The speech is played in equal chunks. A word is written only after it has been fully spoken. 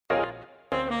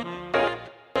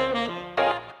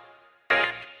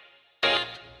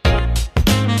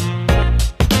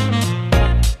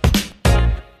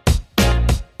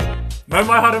No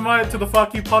mai haere mai to the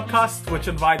Whāki podcast, which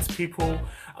invites people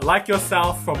like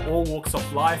yourself from all walks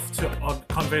of life to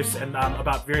converse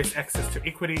about various access to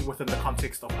equity within the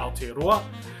context of Aotearoa.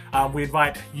 We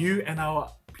invite you and our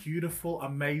beautiful,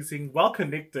 amazing,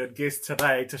 well-connected guests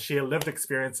today to share lived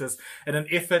experiences in an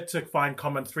effort to find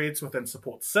common threads within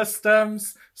support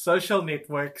systems, social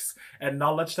networks, and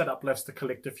knowledge that uplifts the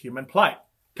collective human plight.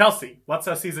 Kelsey, what's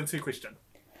our season 2 question?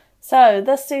 So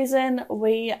this season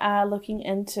we are looking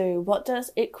into what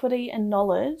does equity and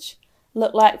knowledge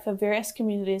look like for various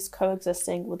communities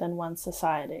coexisting within one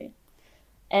society.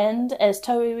 And as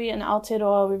tauiwi in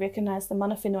Aotearoa, we recognise the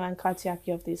mana whenua and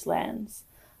kaitiaki of these lands.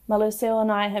 Maluseo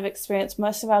and I have experienced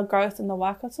most of our growth in the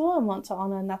Waikato and want to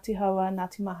honour Ngāti Haua,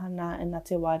 Ngāti Mahana and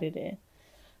Ngāti Wairere.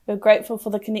 We're grateful for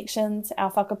the connections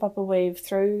our whakapapa weave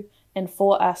through and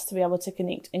for us to be able to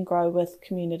connect and grow with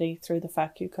community through the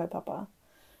Whākiu kaupapa.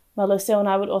 Maluseo and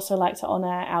I would also like to honour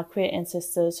our queer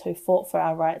ancestors who fought for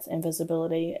our rights and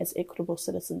visibility as equitable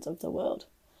citizens of the world.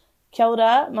 Kia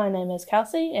ora, my name is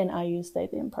Kelsey and I use they,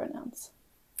 them pronouns.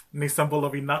 Ni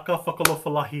Sambolovi Naka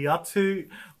whakalofalahi atu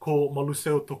ko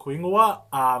Maluseo tōku ingoa,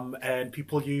 and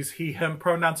people use he, him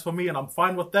pronouns for me, and I'm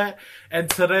fine with that. And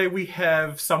today we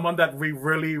have someone that we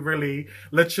really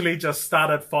literally just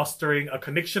started fostering a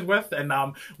connection with, and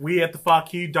we at the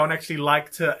Whākiu don't actually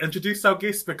like to introduce our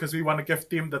guests because we want to give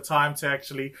them the time to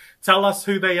actually tell us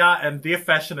who they are in their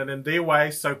fashion and in their way.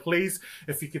 So please,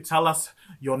 if you could tell us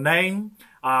your name,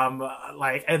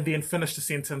 and then finish the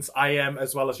sentence, I am,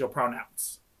 as well as your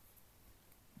pronouns.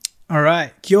 All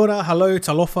right. Kia ora, hello,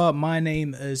 talofa. My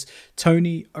name is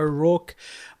Tony O'Rourke.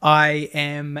 I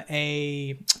am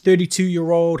a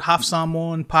 32-year-old, half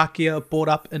Samoan, Pākehā, brought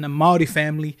up in a Māori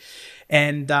family.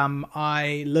 And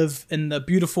I live in the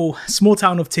beautiful small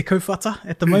town of Te Kaupata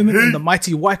at the moment, in the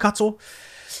mighty Waikato.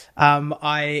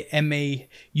 I am a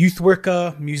youth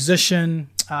worker,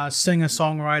 musician,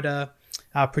 singer-songwriter,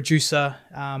 producer,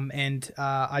 and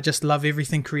I just love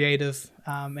everything creative,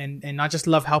 and I just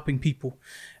love helping people.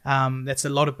 That's a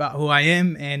lot about who I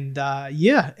am, and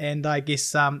and I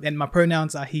guess and my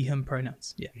pronouns are he, him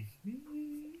pronouns. Yeah.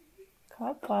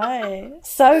 Kapai.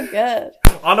 So good.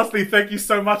 Honestly, thank you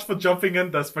so much for jumping in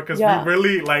this, because we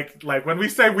really like when we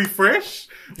say we fresh,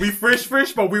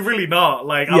 but we really not.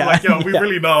 We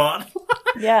really not.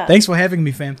 Yeah. Thanks for having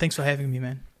me, fam. Thanks for having me,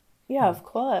 man. Yeah, of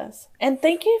course. And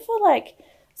thank you for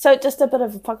so just a bit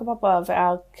of a whakapapa of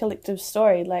our collective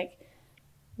story.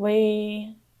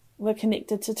 We were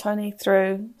connected to Tony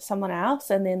through someone else,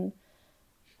 and then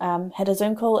had a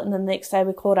Zoom call, and the next day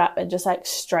we caught up and just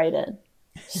straight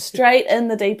in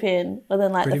the deep end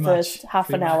within the first half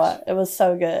an hour. It was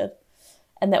so good.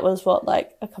 And that was what,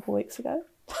 a couple weeks ago?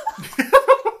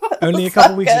 Only a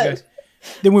couple weeks ago.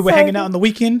 Then we were hanging out on the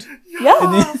weekend.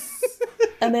 Yeah.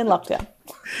 And then lockdown.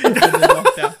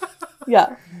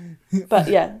 Yeah. But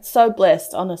yeah, so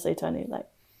blessed, honestly, Tony.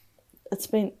 It's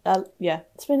been insane. Yeah.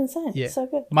 It's so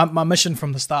good. My mission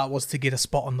from the start was to get a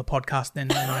spot on the podcast,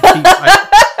 and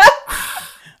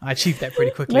I achieved that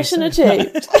pretty quickly. Mission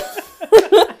achieved.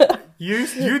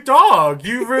 You dog.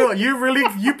 You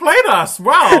played us.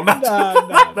 Wow.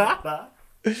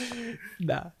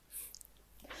 Nah.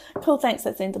 Cool, thanks.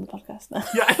 That's the end of the podcast now.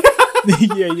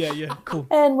 Yeah. Cool.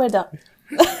 And we're done.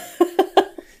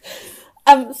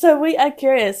 So we are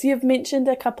curious. You've mentioned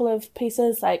a couple of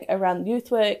pieces around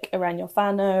youth work, around your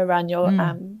whānau, around your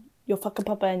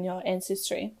whakapapa and your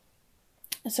ancestry.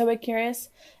 So we're curious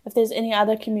if there's any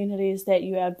other communities that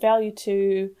you add value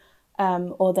to,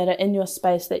 or that are in your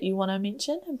space that you want to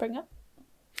mention and bring up.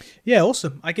 Yeah,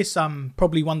 awesome. I guess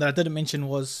probably one that I didn't mention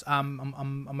was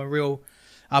I'm a real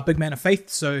big man of faith.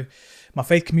 So my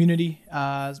faith community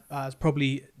is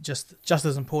probably just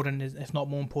as important, if not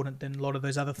more important, than a lot of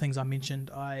those other things I mentioned.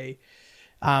 I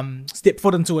stepped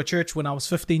foot into a church when I was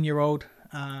 15-year-old,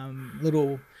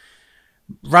 little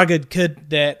rugged kid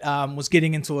that was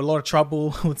getting into a lot of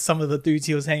trouble with some of the dudes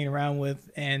he was hanging around with.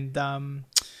 And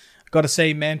got to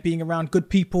say, man, being around good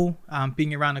people,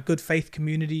 being around a good faith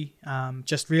community,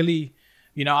 just really,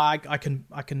 I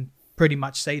can pretty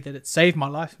much say that it saved my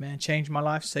life, man. Changed my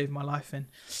life, saved my life, and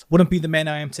wouldn't be the man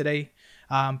I am today,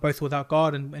 both without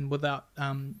God and without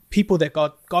people that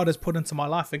God has put into my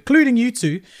life, including you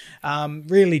two.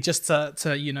 Really, just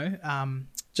to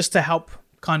help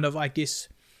kind of, I guess,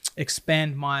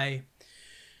 expand my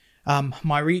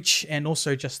my reach, and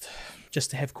also just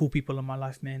to have cool people in my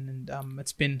life, man. And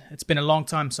it's been a long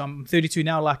time. So I'm 32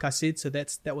 now, like I said. So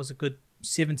that was a good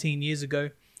 17 years ago.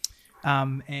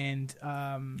 And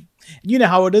you know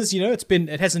how it is,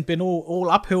 it hasn't been all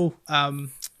uphill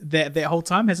that whole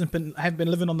time. I haven't been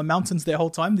living on the mountains that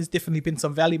whole time. There's definitely been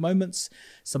some valley moments,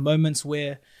 some moments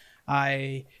where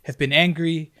I have been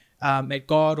angry at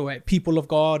God or at people of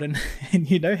God, and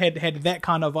you know, had that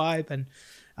kind of vibe. And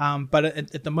but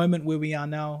at the moment where we are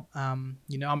now,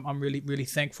 you know, I'm really, really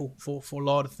thankful for a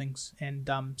lot of things. And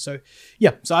so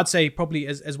I'd say probably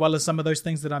as well as some of those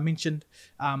things that I mentioned,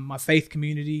 my faith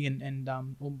community and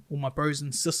all my bros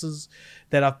and sisters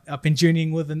that I've been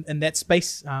journeying with in that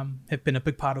space have been a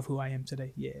big part of who I am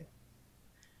today. Yeah.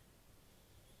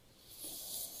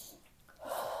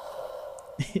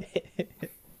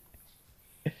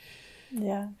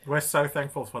 Yeah, we're so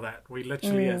thankful for that. We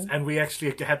literally is, and we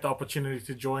actually had the opportunity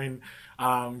to join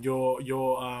your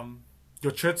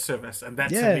church service, and that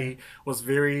to me was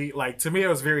very, like, to me it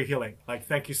was very healing. Like,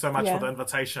 thank you so much for the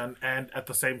invitation, and at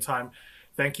the same time,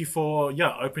 thank you for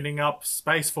opening up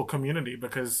space for community,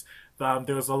 because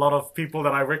there was a lot of people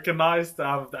that I recognized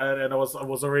and I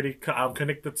was already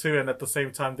connected to, and at the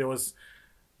same time there was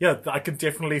I could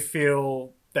definitely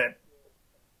feel that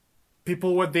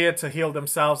people were there to heal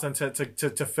themselves and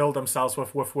to fill themselves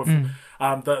with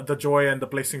the joy and the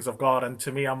blessings of God. And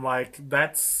to me, I'm like,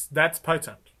 that's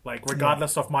potent. Like,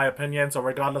 regardless of my opinions or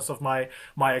regardless of my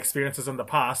experiences in the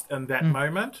past, in that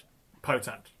moment,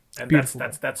 potent. And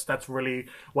that's really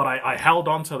what I held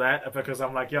on to that, because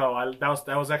I'm like, that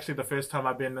was actually the first time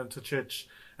I've been into church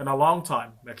in a long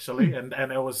time, actually. And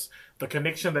it was the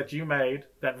connection that you made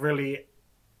that really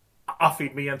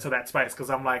feed me into that space, because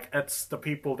I'm like, it's the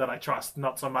people that I trust,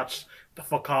 not so much the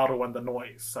whakaaro and the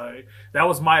noise. So that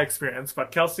was my experience.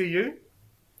 But Kelsey, you?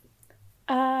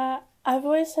 I've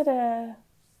always had an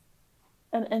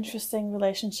interesting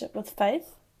relationship with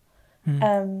faith.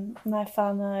 My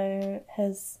whānau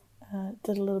has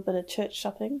did a little bit of church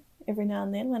shopping every now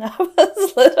and then when I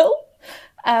was little.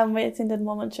 We attended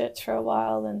Mormon church for a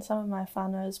while, and some of my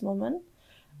whānau's Mormon.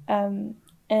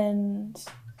 And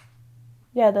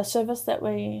the service that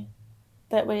we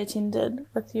attended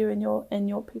with you and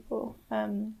your people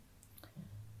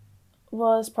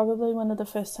was probably one of the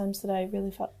first times that I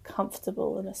really felt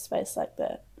comfortable in a space like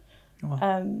that.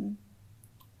 Wow.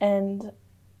 And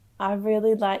I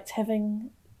really liked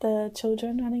having the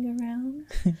children running around.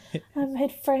 I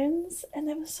had friends, and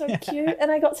they were so cute, and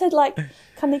I got to like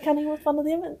kani with one of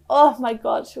them, and oh my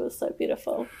god, she was so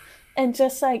beautiful. And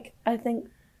just like, I think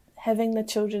having the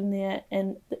children there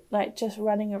and like just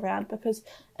running around, because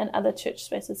in other church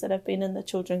spaces that I've been in, the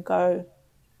children go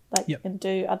like and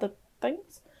do other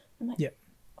things. And like,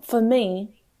 for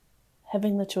me,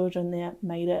 having the children there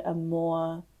made it a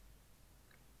more,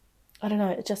 I don't know,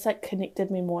 it just like connected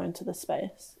me more into the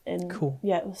space. And cool.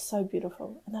 Yeah, it was so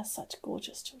beautiful, and they're such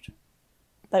gorgeous children.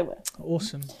 They were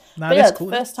awesome. No, that's cool.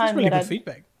 The first time that's really good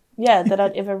feedback. Yeah, that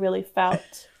I'd ever really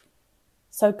felt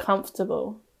so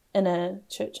comfortable in a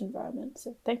church environment.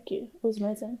 So thank you. It was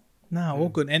amazing. No, all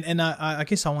good. And I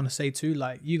guess I want to say too,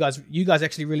 like, you guys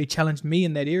actually really challenged me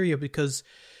in that area, because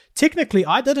technically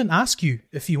I didn't ask you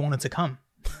if you wanted to come.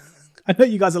 I know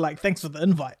you guys are like, thanks for the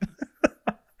invite.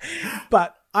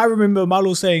 But I remember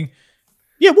Malu saying,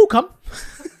 yeah, we'll come.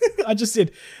 I just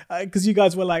said, because you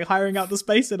guys were like hiring out the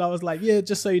space, and I was like, yeah,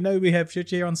 just so you know, we have church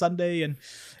here on Sunday. And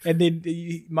then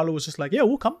Malu was just like, yeah,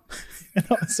 we'll come.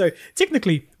 So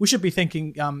technically we should be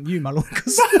thanking you, Malu.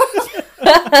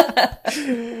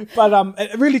 But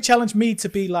it really challenged me to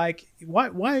be like,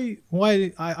 why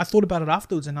I thought about it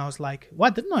afterwards, and I was like, why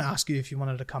didn't I ask you if you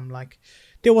wanted to come? Like,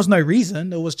 there was no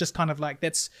reason. It was just kind of like,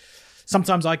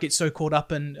 sometimes I get so caught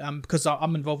up in, because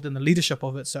I'm involved in the leadership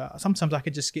of it. So sometimes I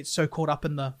could just get so caught up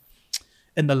in the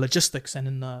logistics and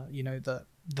in the, you know, the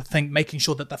thing, making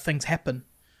sure that the things happen,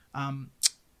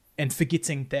 and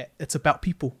forgetting that it's about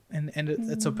people and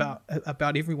it's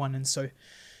about everyone. And so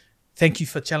thank you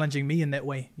for challenging me in that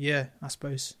way. Yeah, I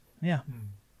suppose. Yeah.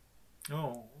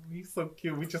 Oh, he's so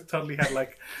cute. We just totally had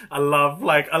like a love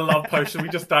potion. We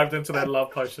just dived into that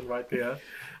love potion right there.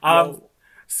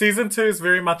 Season 2 is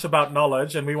very much about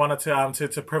knowledge, and we wanted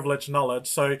to privilege knowledge.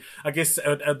 So I guess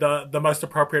the most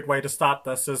appropriate way to start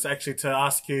this is actually to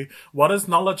ask you, what is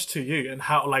knowledge to you, and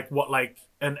how, like, what, like,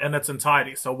 in its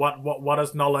entirety. So what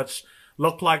does knowledge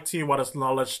look like to you? What does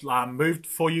knowledge moved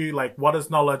for you? Like, what is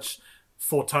knowledge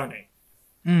for Tony?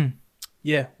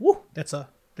 Yeah. Woo. That's a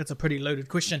pretty loaded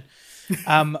question.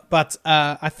 But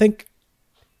I think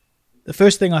the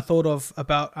first thing I thought of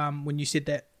about when you said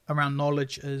that around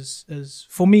knowledge is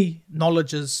for me,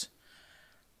 knowledge is,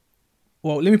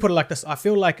 well, let me put it like this. I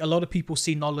feel like a lot of people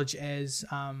see knowledge as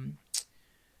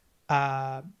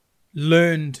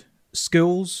learned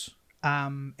skills,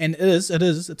 and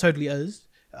it totally is.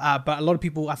 But a lot of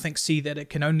people, I think, see that it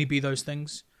can only be those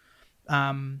things.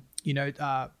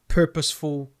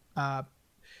 Purposeful,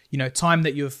 time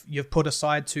that you've put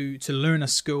aside to learn a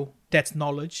skill, that's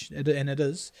knowledge, and it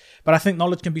is. But I think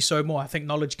knowledge can be so more. I think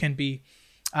knowledge can be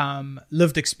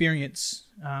lived experience.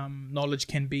 Knowledge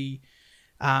can be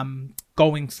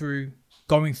going through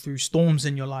storms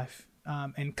in your life,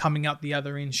 and coming out the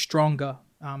other end stronger.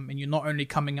 And you're not only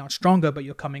coming out stronger, but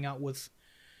you're coming out with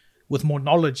more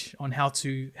knowledge on how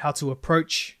to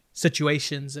approach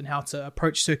situations and how to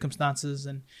approach circumstances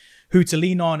and who to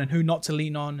lean on and who not to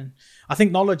lean on. And I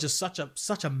think knowledge is such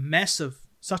a massive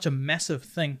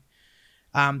thing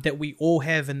that we all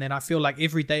have, and that I feel like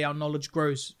every day our knowledge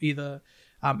grows either.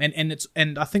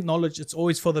 And I think knowledge, it's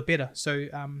always for the better. So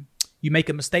you make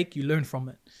a mistake, you learn from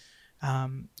it.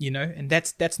 And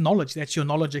that's knowledge. That's your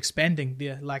knowledge expanding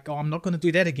there. Like, oh, I'm not going to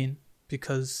do that again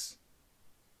because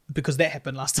that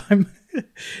happened last time.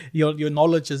 your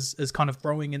knowledge is kind of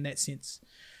growing in that sense.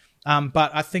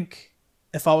 But I think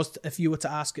if you were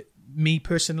to ask me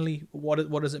personally,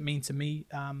 what does it mean to me?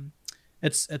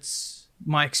 It's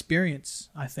my experience.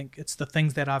 I think it's the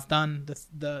things that I've done,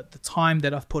 the time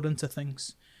that I've put into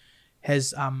things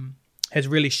has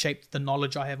really shaped the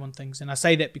knowledge I have on things. And I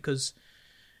say that because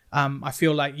I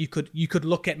feel like you could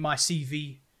look at my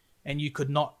CV and you could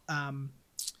not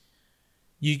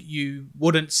you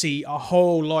wouldn't see a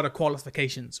whole lot of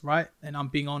qualifications, right? And I'm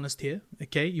being honest here,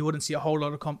 okay? You wouldn't see a whole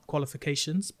lot of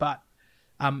qualifications, but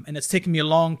and it's taken me a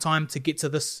long time to get to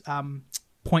this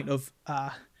point of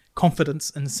confidence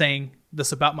in saying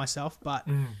this about myself, but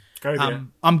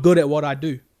I'm good at what I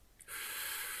do.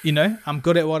 I'm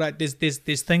good at what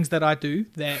there's things that I do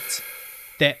that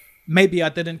maybe I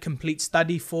didn't complete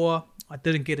study for, I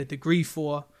didn't get a degree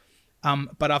for,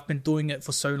 but I've been doing it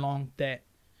for so long that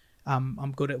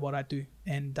I'm good at what I do.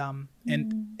 And I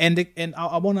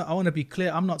want to be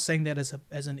clear. I'm not saying that as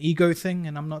an ego thing,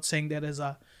 and I'm not saying that as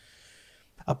a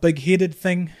big-headed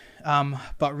thing,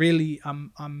 but really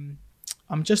I'm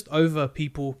just over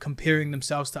people comparing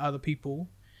themselves to other people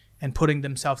and putting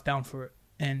themselves down for it.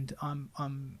 And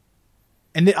I'm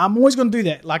always going to do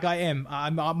that, like I am. I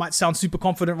might sound super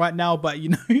confident right now, but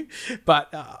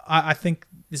I think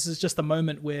this is just a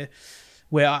moment where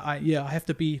I have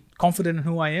to be confident in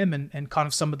who I am and kind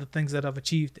of some of the things that I've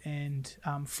achieved. And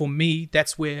for me,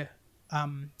 that's where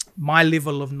my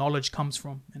level of knowledge comes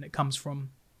from, and it comes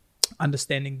from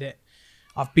understanding that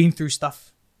I've been through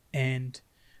stuff and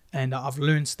I've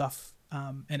learned stuff,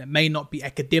 and it may not be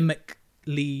academically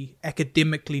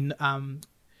academically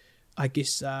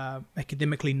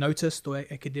noticed or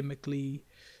academically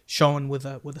shown with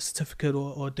a certificate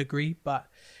or a degree, but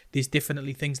there's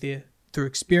definitely things there through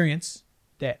experience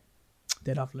that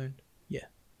I've learned. Yeah.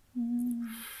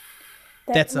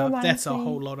 That's a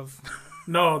whole lot of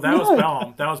No, that was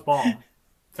bomb. That was bomb.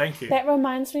 Thank you. That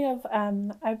reminds me of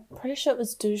I'm pretty sure it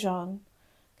was Dujon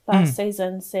last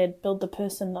season said, build the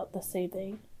person, not the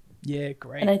CV. Yeah,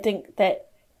 great. And I think that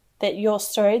your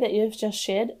story that you've just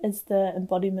shared is the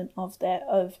embodiment of that,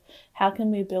 of how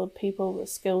can we build people with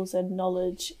skills and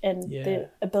knowledge and the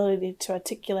ability to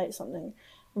articulate something,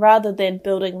 rather than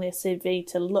building their CV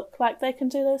to look like they can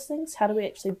do those things. How do we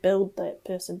actually build that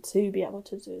person to be able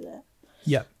to do that?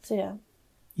 Yeah. So yeah.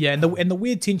 Yeah, and the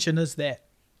weird tension is that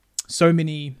so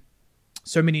many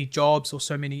jobs or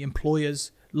so many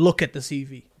employers look at the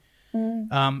CV.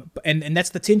 And that's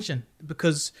the tension,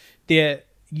 because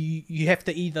you have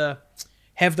to either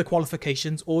have the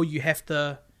qualifications or you have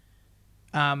to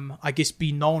I guess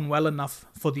be known well enough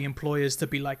for the employers to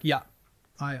be like, yeah,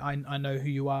 I know who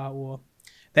you are, or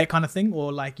that kind of thing,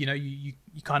 or like, you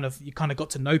kind of got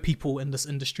to know people in this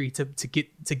industry to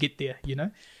get there,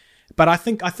 But I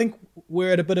think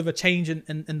we're at a bit of a change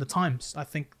in the times. I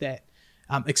think that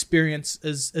experience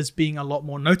is being a lot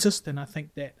more noticed, and I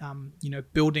think that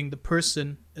building the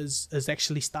person is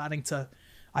actually starting to,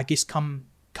 I guess, come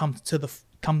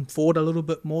forward a little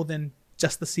bit more than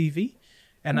just the CV.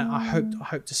 And I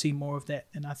hope to see more of that.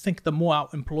 And I think the more our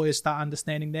employers start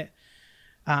understanding that,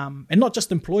 and not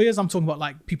just employers, I'm talking about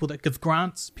like people that give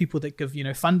grants, people that give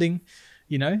funding,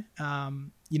 there are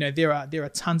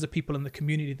tons of people in the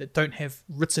community that don't have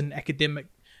written academic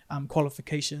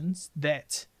qualifications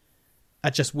that are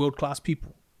just world-class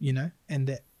people, and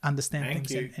that understand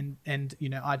things. And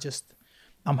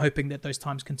I'm hoping that those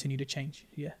times continue to change.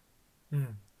 Yeah.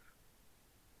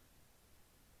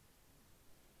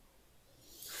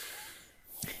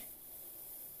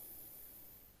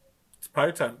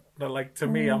 Potent. Like, to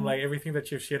me, I'm like, everything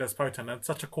that you've shared is potent. It's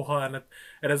such a koha, and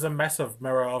it is a massive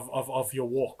mirror of your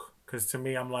walk. Because to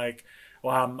me, I'm like,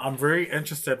 I'm very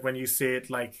interested when you said,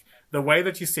 like, the way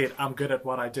that you said, I'm good at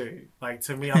what I do. Like,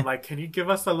 to me, I'm like, can you give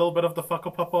us a little bit of the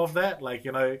whakapapa of that? Like,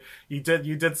 you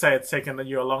did say it's taken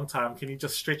you a long time. Can you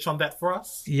just stretch on that for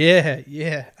us?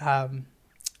 Yeah.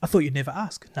 I thought you'd never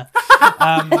ask. No,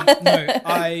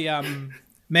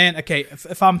 man. Okay,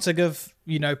 if I'm to give,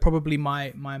 probably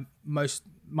my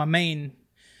main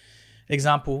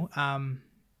example,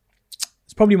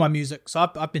 it's probably my music. So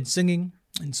I've been singing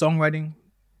and songwriting,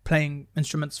 playing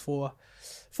instruments for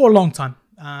a long time,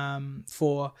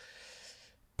 for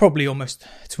probably almost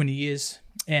 20 years,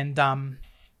 and I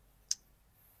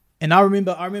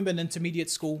remember in intermediate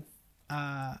school.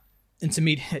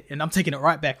 Intermediate, and I'm taking it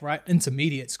right back, right?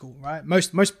 Intermediate school, right?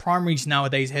 Most primaries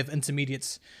nowadays have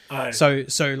intermediates. Aye. So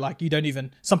like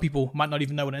some people might not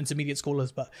even know what an intermediate school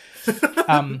is, but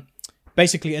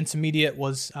basically intermediate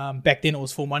was back then it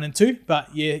was Form 1 and 2,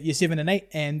 but year 7 and 8,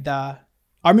 and I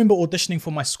remember auditioning for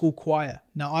my school choir.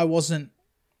 Now I wasn't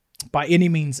by any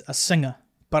means a singer,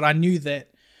 but I knew that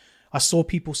I saw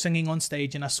people singing on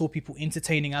stage and I saw people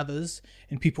entertaining others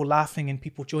and people laughing and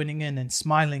people joining in and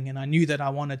smiling. And I knew that I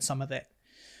wanted some of that.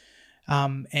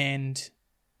 And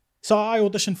so I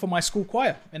auditioned for my school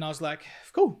choir and I was like,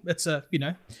 cool, it's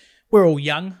we're all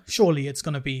young. Surely it's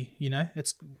going to be,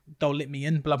 they'll let me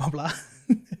in, blah, blah, blah.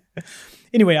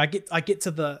 Anyway, I get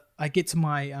to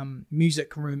my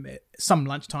music room at some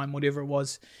lunchtime, whatever it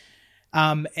was.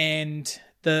 And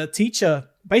the teacher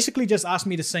basically just asked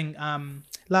me to sing,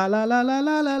 la la la la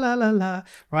la la la la la,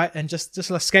 right, and just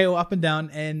like scale up and down,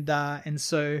 and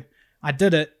so I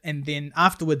did it, and then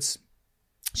afterwards,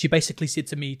 she basically said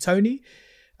to me, Tony,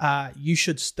 you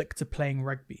should stick to playing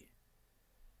rugby.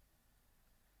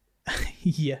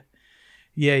 yeah.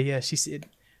 She said,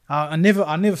 I'll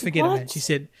never forget it, man. She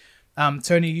said,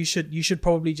 Tony, you should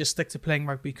probably just stick to playing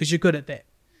rugby because you're good at that.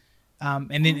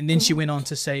 And then she went on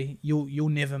to say, you'll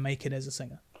never make it as a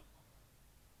singer.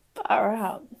 Far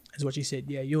out. Is what she said.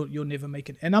 Yeah, you'll never make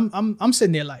it. And I'm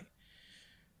sitting there like,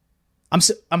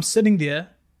 I'm sitting there,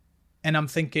 and I'm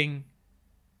thinking,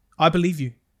 I believe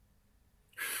you.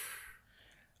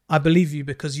 I believe you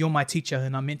because you're my teacher,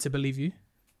 and I'm meant to believe you.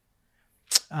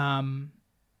 To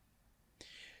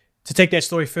take that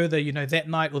story further, that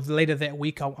night or later that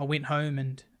week, I went home,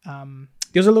 and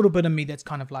there's a little bit of me that's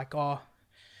kind of like, oh,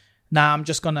 nah, I'm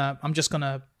just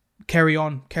gonna carry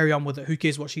on with it. Who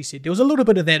cares what she said? There was a little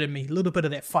bit of that in me, a little bit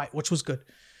of that fight, which was good.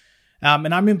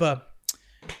 And I remember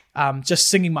just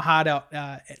singing my heart out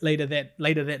later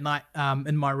that night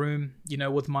in my room,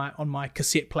 with on my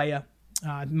cassette player.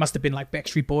 It must have been like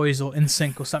Backstreet Boys or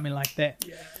NSYNC or something like that.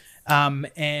 Yeah.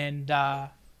 And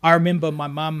I remember my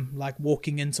mum like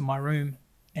walking into my room,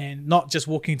 and not just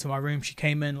walking into my room, she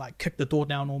came in, like kicked the door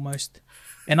down almost.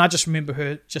 And I just remember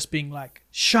her just being like,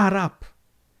 shut up.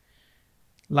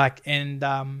 Like, and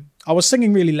I was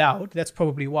singing really loud. That's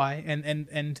probably why.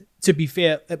 And to be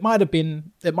fair, it might have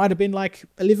been like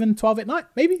 11, 12 at night,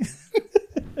 maybe.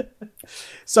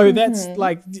 So that's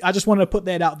like, I just wanted to put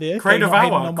that out there. Creative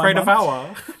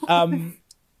hour.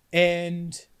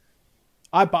 And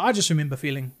I just remember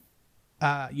feeling,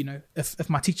 if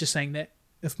my teacher's saying that,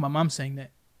 if my mum's saying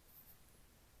that,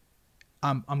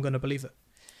 I'm going to believe it.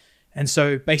 And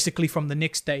so basically from the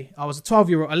next day, I was a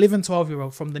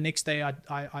 12-year-old. From the next day,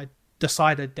 I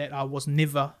decided that I was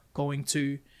never going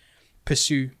to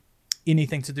pursue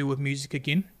anything to do with music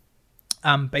again.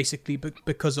 Basically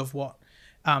because of what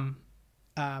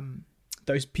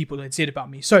those people had said about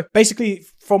me. So basically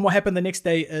from what happened the next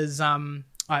day is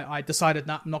I decided,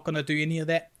 nah, I'm not going to do any of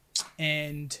that.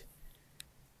 And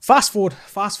fast forward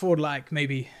like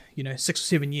maybe, 6 or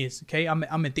 7 years. Okay.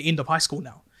 I'm at the end of high school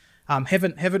now.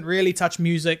 Haven't really touched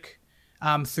music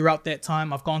throughout that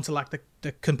time. I've gone to like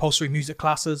the compulsory music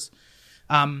classes,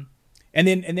 and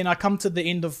then I come to the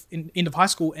end of high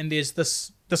school, and there's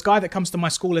this guy that comes to my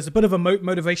school as a bit of a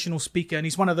motivational speaker, and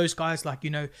he's one of those guys like,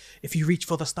 if you reach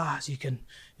for the stars, you can.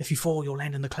 If you fall, you'll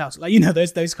land in the clouds. Like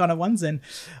those kind of ones. And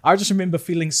I just remember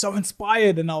feeling so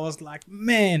inspired, and I was like,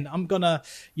 man, I'm gonna,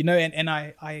 and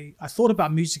I thought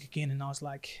about music again, and I was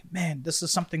like, man, this is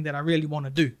something that I really want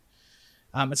to do.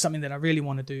 It's something that I really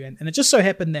want to do, and it just so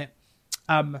happened that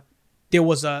there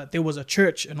was a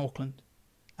church in Auckland,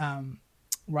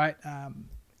 right?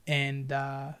 And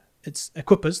it's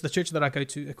Equippers, the church that I go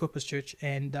to, Equippers Church,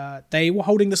 and they were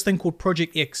holding this thing called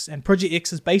Project X, and Project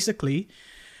X is basically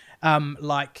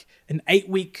like an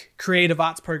 8-week creative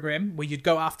arts program where you'd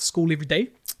go after school every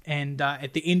day, and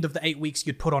at the end of the 8 weeks,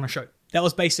 you'd put on a show. That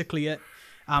was basically it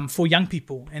for young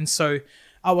people, and so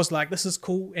I was like, this is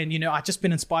cool. And, I'd just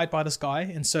been inspired by this guy.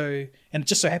 And it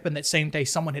just so happened that same day,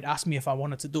 someone had asked me if I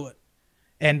wanted to do it.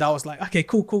 And I was like, okay,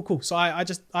 cool. So I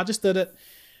just did it,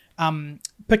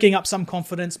 picking up some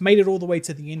confidence, made it all the way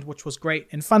to the end, which was great.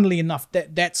 And funnily enough,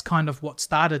 that's kind of what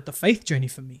started the faith journey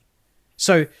for me.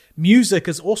 So music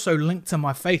is also linked to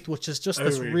my faith, which is just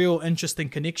this real interesting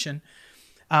connection.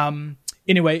 In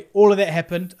anyway, all of that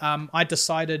happened. I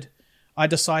decided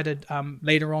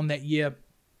later on that year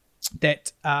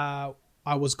that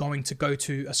I was going to go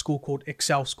to a school called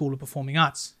Excel School of Performing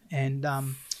Arts, and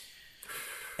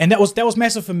that was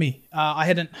massive for me. I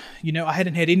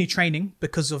hadn't had any training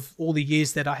because of all the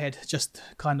years that I had just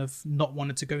kind of not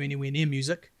wanted to go anywhere near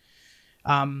music.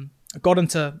 I got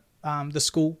into the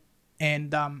school,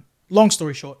 and long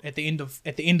story short, at the end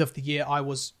of the year,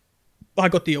 I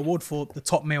got the award for the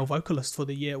top male vocalist for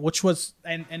the year, which was,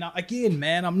 and again,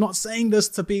 man, I'm not saying this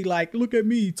to be like, look at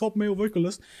me, top male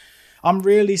vocalist. I'm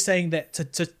really saying that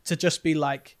to just be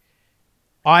like,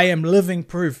 I am living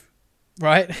proof,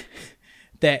 right?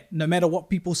 That no matter what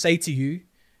people say to you,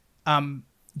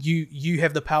 you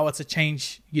have the power to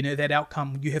change, that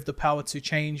outcome. You have the power to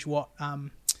change what,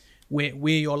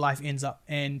 where your life ends up.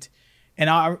 And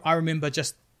I remember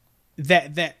just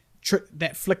that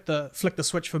flicked the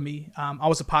switch for me. I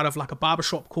was a part of like a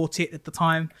barbershop quartet at the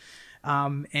time,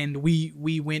 and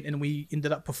we went and we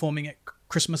ended up performing at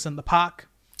Christmas in the Park,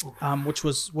 which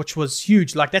was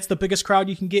huge. Like, that's the biggest crowd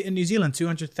you can get in New Zealand,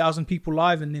 200,000 people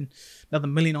live, and then another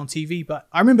million on TV. But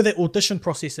I remember that audition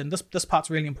process, and this part's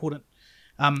really important.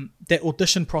 That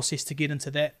audition process to get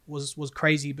into that was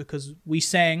crazy, because we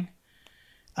sang,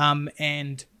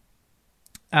 and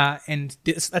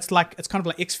it's kind of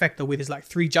like X Factor, where there's like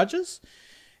 3 judges,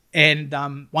 and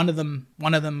one of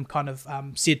them kind of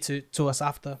said to us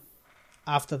after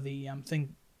the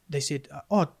thing, they said,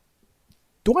 "Oh,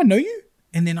 do I know you?"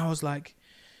 And then I was like,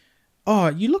 "Oh,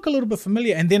 you look a little bit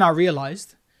familiar." And then I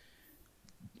realized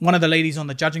one of the ladies on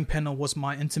the judging panel was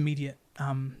my intermediate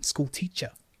school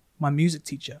teacher, my music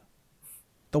teacher,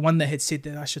 the one that had said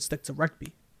that I should stick to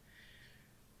rugby.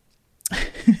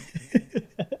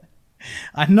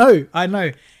 I know.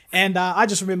 And I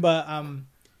just remember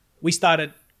we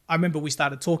started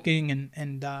talking,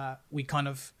 and we kind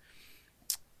of,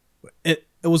 it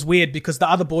was weird because the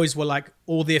other boys were like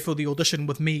all there for the audition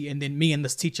with me, and then me and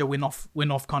this teacher went off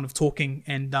kind of talking,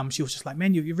 and she was just like,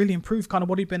 "Man, you really improved, kind of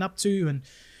what you've been up to," and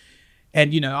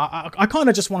I kind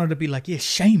of just wanted to be like, "Yeah,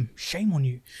 shame on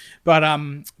you," but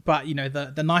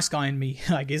the nice guy in me,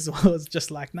 I guess, was just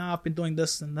like, "Nah, I've been doing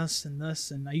this and this and this,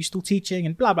 and are you still teaching?"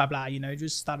 and blah blah blah,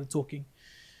 just started talking,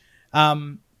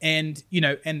 and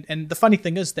the funny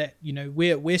thing is that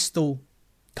we're still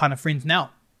kind of friends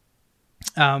now,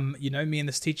 me and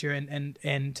this teacher,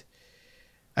 and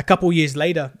a couple years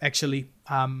later, actually,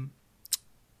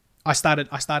 I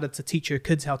started to teach her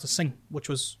kids how to sing, which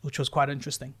was quite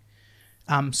interesting.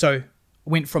 So I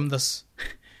went from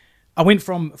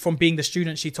being the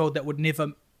student she told that would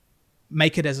never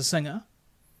make it as a singer,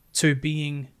 to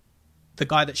being the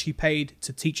guy that she paid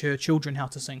to teach her children how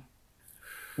to sing,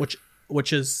 which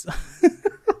is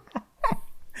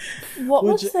what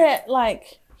was that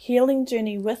like healing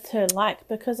journey with her like?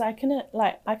 Because I can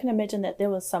imagine that there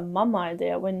was some mama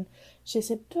there when she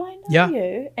said, "Do I know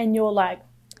you?" And you're like,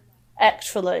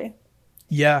 actually.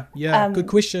 Yeah. Good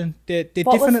question. There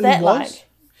what definitely was. That was. like?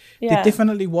 Yeah. There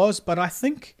definitely was, but I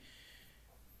think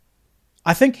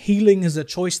healing is a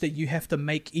choice that you have to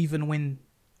make, even when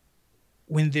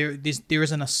there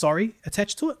isn't a sorry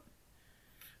attached to it.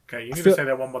 Okay, you need to say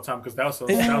that one more time, because that was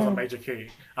a major key.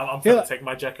 I'm going to take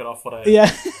my jacket off for that. Yeah.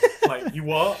 Like, you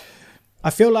what? I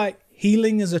feel like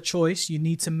healing is a choice you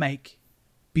need to make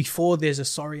before there's a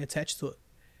sorry attached to it.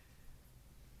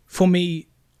 For me,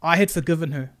 I had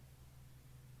forgiven her.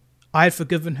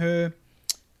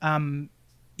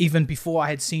 Even before I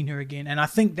had seen her again, and I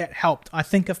think that helped. I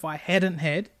think if I hadn't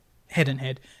have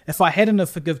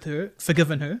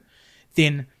forgiven her,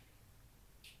 then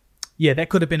yeah, that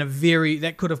could have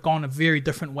gone a very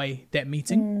different way, that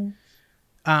meeting.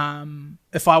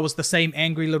 If I was the same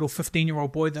angry little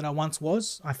 15-year-old boy that I once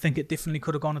was, I think it definitely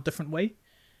could have gone a different way.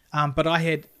 But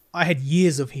I had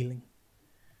years of healing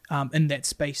in that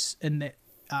space, in that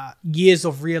years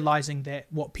of realizing that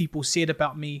what people said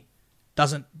about me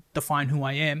doesn't define who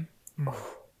I am,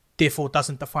 therefore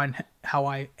doesn't define how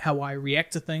I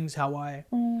react to things, how I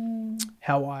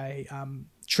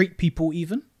treat people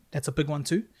even. That's a big one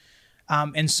too.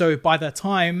 And so by the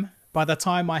time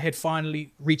I had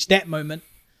finally reached that moment,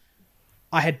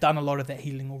 I had done a lot of that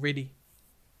healing already.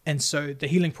 And so the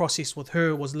healing process with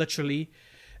her was literally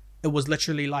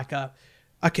like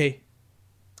okay,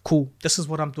 cool, this is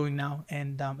what I'm doing now,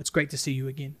 and it's great to see you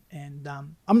again. And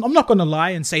I'm not going to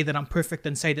lie and say that I'm perfect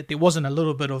and say that there wasn't a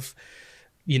little bit of,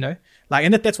 and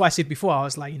that's why I said before, I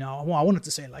was like, I wanted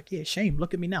to say like, yeah, shame,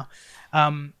 look at me now.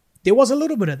 There was a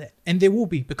little bit of that, and there will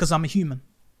be, because I'm a human,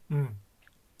 and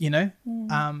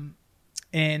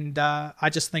I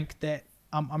just think that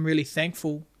I'm really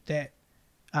thankful that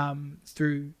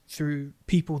through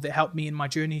people that helped me in my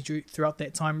journey throughout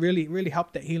that time, really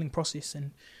helped that healing process.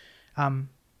 And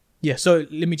so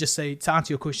let me just say, to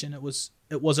answer your question, it was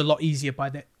a lot easier by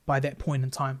that point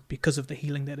in time because of the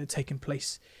healing that had taken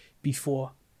place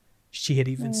before she had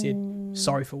even said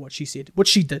sorry for what she said. What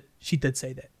she did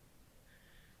say that.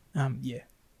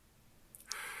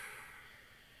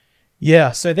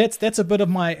 So that's a bit of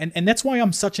my, and that's why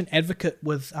I'm such an advocate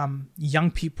with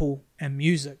young people and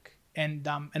music. And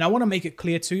I want to make it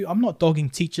clear too, I'm not dogging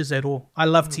teachers at all. I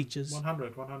love teachers.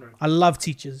 100. I love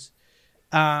teachers.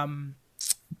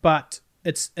 But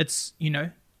it's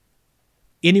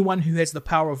anyone who has the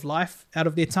power of life out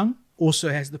of their tongue also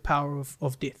has the power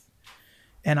of death.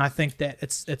 And I think that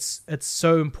it's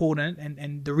so important.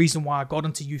 And the reason why I got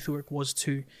into youth work was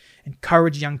to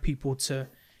encourage young people to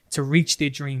reach their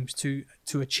dreams, to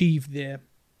achieve their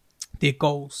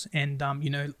goals. And I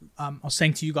was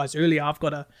saying to you guys earlier, I've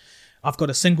got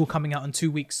a single coming out in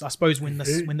 2 weeks. I suppose when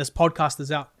this podcast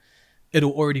is out,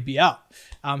 it'll already be out.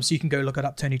 So you can go look it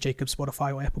up, Tony Jacobs,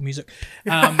 Spotify or Apple Music.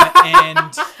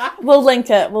 And we'll link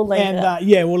it. We'll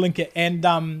link it.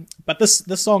 And but this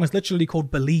song is literally called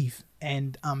Believe.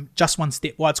 And Just One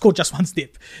Step. Well, it's called Just One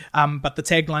Step. But the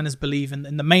tagline is Believe. And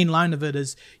the main line of it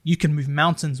is, you can move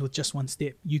mountains with just one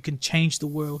step. You can change the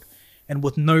world, and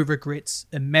with no regrets,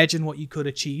 imagine what you could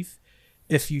achieve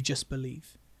if you just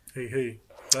believe. Hey.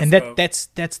 And that's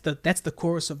the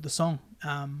chorus of the song.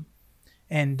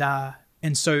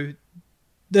 And so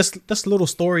this little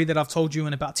story that I've told you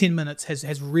in about 10 minutes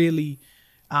has really,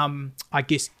 I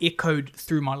guess, echoed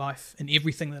through my life and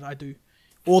everything that I do.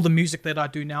 All the music that I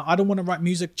do now. I don't want to write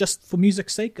music just for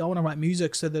music's sake. I want to write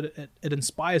music so that it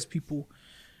inspires people.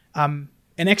 And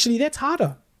actually, that's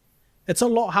harder. It's a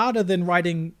lot harder than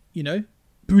writing,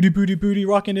 booty, booty, booty,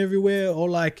 rocking everywhere, or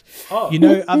like, other.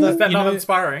 Is that not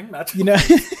inspiring? That's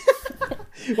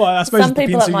Well, I suppose some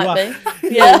people it might be.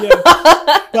 Yeah.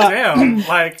 But, damn,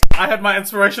 like I had my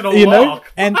inspirational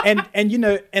walk. And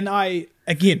I,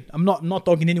 again, I'm not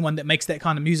dogging anyone that makes that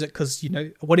kind of music, because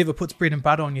whatever puts bread and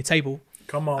butter on your table.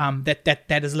 Come on.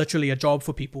 That is literally a job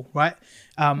for people, right?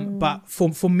 But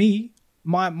for me,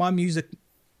 my music,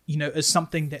 is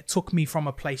something that took me from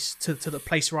a place to the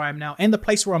place where I am now, and the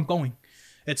place where I'm going.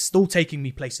 It's still taking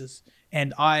me places,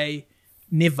 and I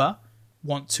never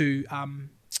want to.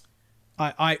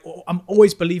 I'm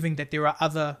always believing that there are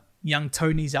other young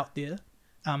Tonys out there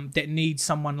that need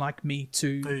someone like me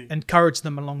to encourage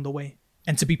them along the way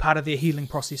and to be part of their healing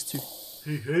process too.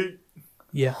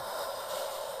 Yeah.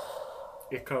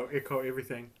 Echo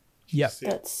everything. Yeah.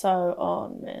 That's so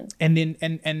on, man. And then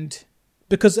and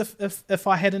because if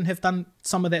I hadn't have done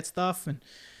some of that stuff, and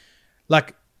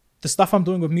like the stuff I'm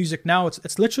doing with music now,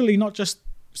 it's literally not just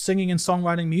singing and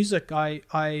songwriting music. I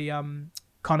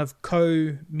kind of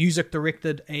co-music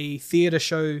directed a theatre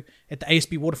show at the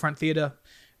ASB Waterfront Theatre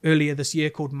earlier this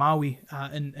year called Maui,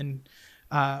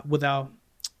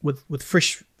 with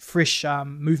Fresh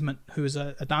Movement, who is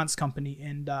a dance company,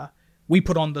 and we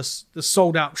put on this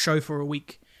sold out show for a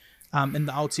week in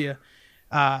the Aotea,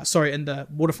 in the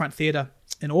Waterfront Theatre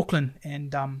in Auckland,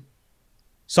 and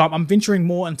so I'm venturing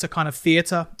more into kind of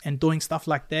theatre and doing stuff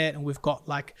like that, and we've got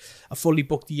like a fully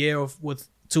booked year with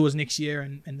tours next year,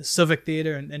 and the Civic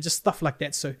Theatre and just stuff like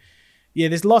that. So yeah,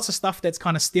 there's lots of stuff that's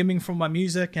kind of stemming from my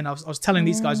music, and I was telling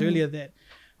these guys earlier that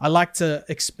I like to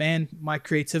expand my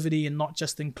creativity and not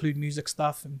just include music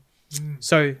stuff, and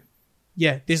so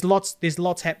yeah, there's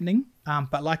lots happening,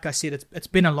 but like I said, it's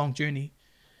been a long journey,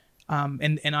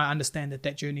 and I understand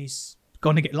that journey's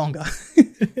going to get longer.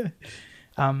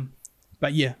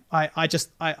 But yeah, I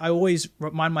always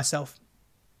remind myself,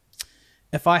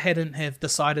 if I hadn't have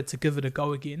decided to give it a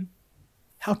go again,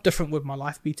 how different would my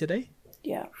life be today?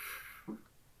 Yeah.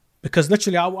 Because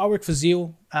literally, I work for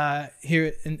Zeal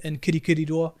here in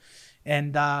Kirikiriroa,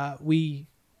 and we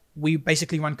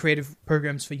basically run creative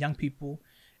programs for young people.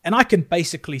 And I can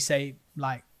basically say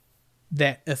like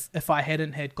that if I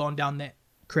hadn't had gone down that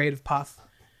creative path,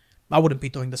 I wouldn't be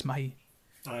doing this mahi.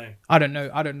 Aye. I don't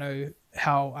know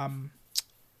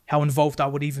how involved I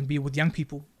would even be with young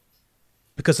people.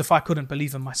 Because if I couldn't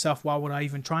believe in myself, why would I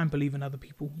even try and believe in other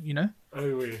people,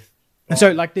 Oh, yeah. And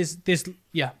so like there's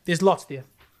lots there.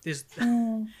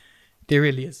 There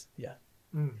really is. Yeah.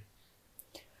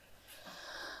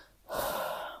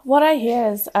 What I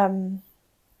hear is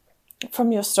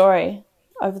from your story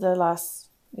over the last,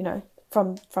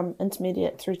 from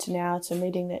intermediate through to now to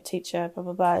meeting that teacher, blah,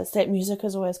 blah, blah, is that music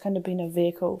has always kind of been a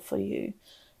vehicle for you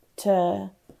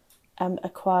to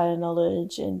acquire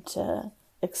knowledge and to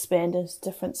expand into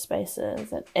different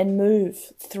spaces and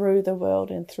move through the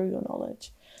world and through your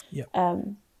knowledge. Yeah.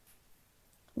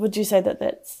 Would you say that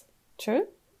that's true?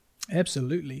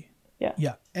 Absolutely. Yeah.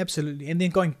 Yeah, absolutely. And then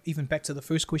going even back to the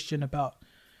first question about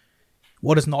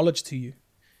what is knowledge to you,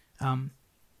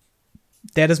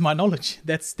 that is my knowledge.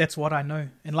 That's what I know.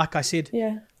 And like I said,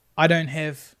 Yeah. I don't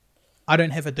have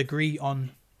a degree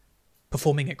on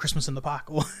performing at Christmas in the Park,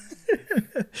 or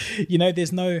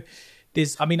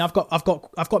I mean, I've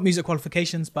got music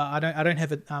qualifications, but I don't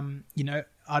have it.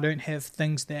 I don't have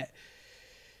things that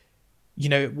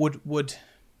would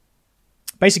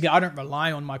basically, I don't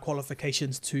rely on my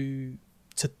qualifications to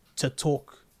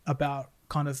talk about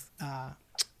kind of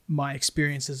my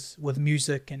experiences with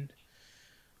music and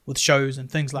with shows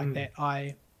and things like that.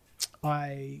 I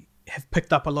have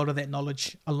picked up a lot of that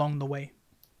knowledge along the way.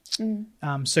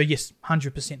 So yes,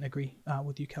 100% agree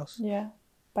with you, Kels. Yeah.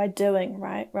 By doing,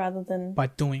 right? Rather than... By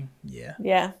doing, yeah.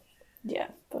 Yeah. Yeah,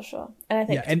 for sure. And I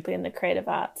think Yeah, particularly in the creative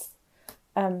arts,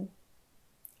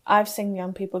 I've seen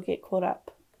young people get caught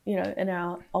up, in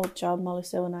our old job,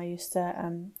 Malusil and I used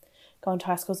to go into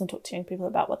high schools and talk to young people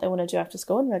about what they want to do after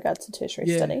school in regards to tertiary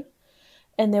study.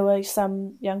 And there were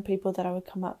some young people that I would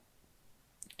come up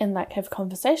and like have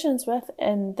conversations with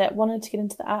and that wanted to get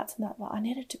into the arts and that, I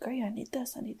need a degree, I need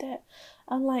this, I need that.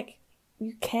 I'm like,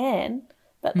 you can,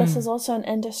 but this is also an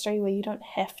industry where you don't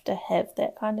have to have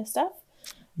that kind of stuff.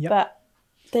 Yep. But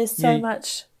there's so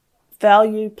much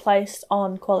value placed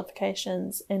on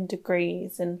qualifications and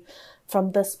degrees and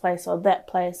from this place or that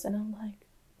place, and I'm like,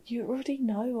 you already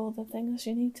know all the things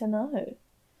you need to know.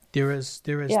 There is.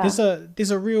 Yeah.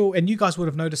 There's a real, and you guys would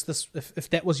have noticed this if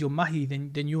that was your mahi,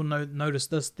 then you'll notice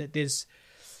this, that there's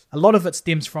a lot of it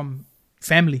stems from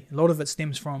family. A lot of it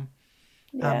stems from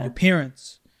your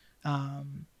parents.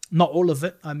 Not all of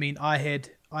it. I mean, I had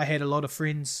a lot of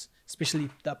friends, especially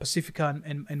the Pacifica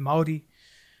and Maori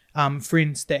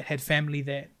friends that had family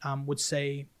that would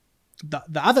say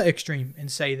the other extreme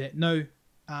and say that no,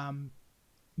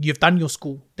 you've done your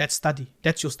school. That's study.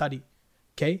 That's your study.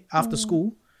 Okay, after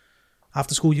school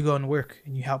you go and work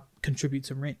and you help contribute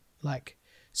to rent. Like,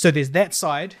 so there's that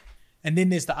side, and then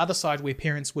there's the other side where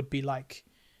parents would be like,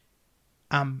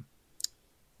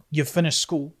 you've finished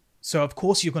school, so of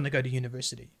course you're going to go to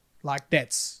university. Like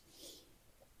that's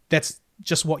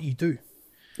just what you do.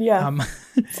 Yeah,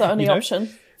 it's the only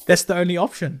option. That's the only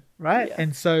option, right? Yeah.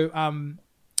 And so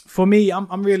for me,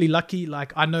 I'm really lucky.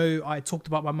 Like, I know I talked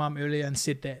about my mum earlier and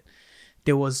said that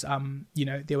there was,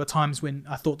 there were times when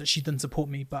I thought that she didn't support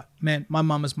me, but man, my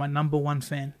mum is my number one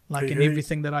fan. Like in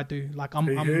everything that I do, like I'm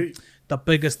the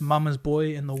biggest mama's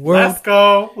boy in the world. Let's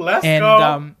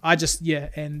go. I just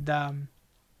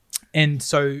and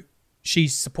so she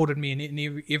supported me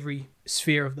in every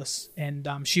sphere of this, and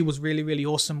she was really, really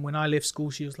awesome. When I left school,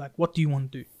 she was like, "What do you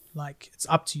want to do? Like, it's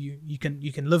up to you. You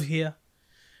can live here.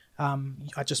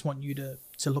 I just want you to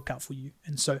look out for you."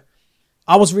 And so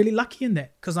I was really lucky in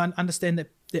that, because I understand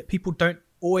that people don't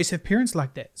always have parents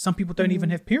like that. Some people don't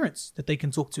even have parents that they can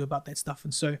talk to about that stuff.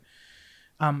 And so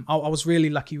I was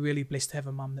really lucky, really blessed to have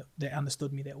a mum that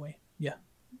understood me that way. Yeah.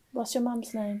 What's your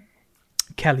mum's name?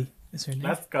 Kelly is her name.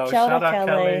 Let's go. Kia ora, Shout out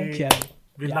Kelly. Kelly.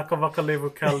 Vinaka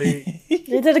Vakalevu Kelly.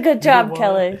 You did a good job,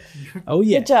 Kelly. Oh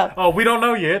yeah. Good job. Oh, we don't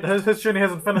know yet. His journey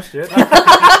hasn't finished yet.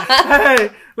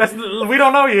 Hey, we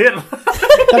don't know yet.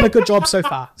 Done a good job so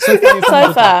far. So far. You've done a So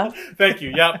good job. far. Thank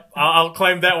you. Yep. I'll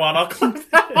claim that one.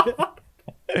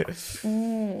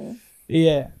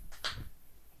 Yeah.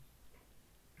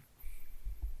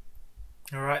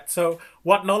 All right. So,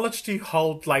 what knowledge do you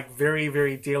hold like very,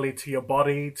 very dearly to your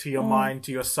body, to your mind,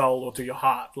 to your soul, or to your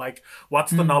heart? Like,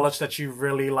 what's the knowledge that you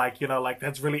really like?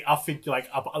 That's really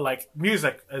like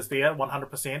music is there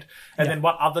 100%. And then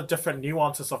what other different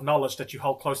nuances of knowledge that you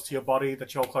hold close to your body,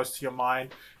 that you hold close to your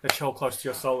mind, that you hold close to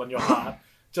your soul and your heart,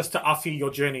 just to afi your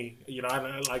journey? And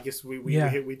I guess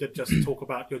we did just talk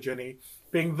about your journey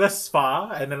being this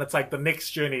far, and then it's like the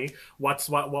next journey. What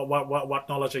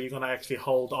knowledge are you going to actually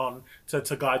hold on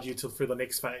to guide you through the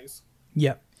next phase?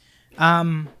 Yeah.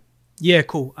 Yeah,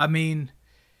 cool. I mean,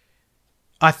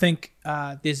 I think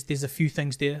there's a few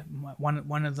things there.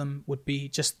 One of them would be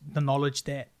just the knowledge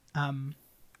that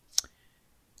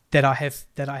that I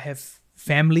have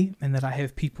family, and that I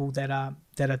have people that are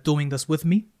doing this with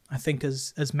me. I think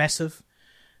is massive.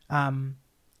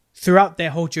 Throughout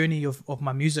that whole journey of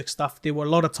my music stuff, there were a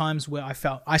lot of times where I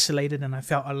felt isolated and I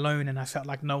felt alone and I felt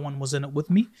like no one was in it with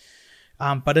me.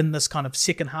 But in this kind of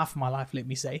second half of my life, let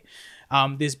me say,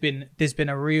 there's been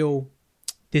a real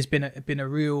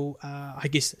I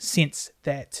guess sense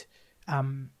that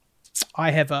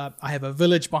I have a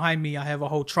village behind me, I have a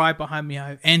whole tribe behind me, I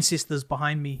have ancestors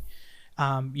behind me.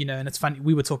 And it's funny,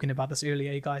 we were talking about this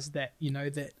earlier, guys, that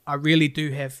that I really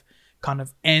do have kind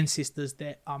of ancestors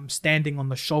that standing on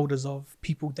the shoulders of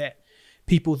people that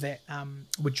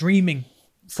were dreaming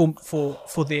for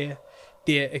their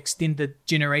extended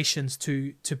generations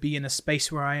to be in a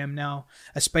space where I am now,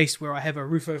 a space where I have a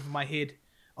roof over my head,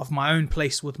 of my own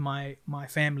place with my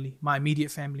family, my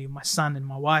immediate family, my son and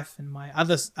my wife and my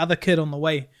other kid on the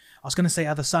way. I was going to say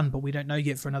other son, but we don't know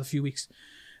yet for another few weeks.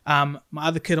 My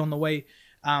other kid on the way.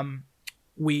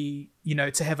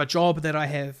 To have a job that I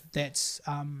have that's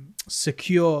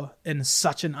secure in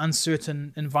such an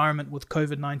uncertain environment with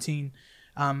COVID-19,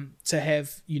 to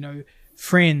have,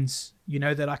 friends,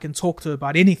 that I can talk to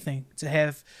about anything, to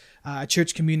have a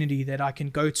church community that I can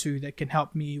go to that can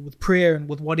help me with prayer and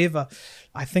with whatever.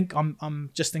 I think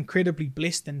I'm just incredibly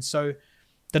blessed. And so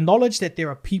the knowledge that there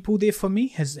are people there for me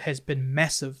has been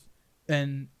massive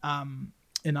in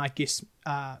I guess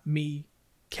me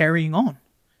carrying on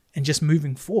and just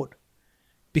moving forward,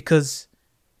 because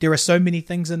there are so many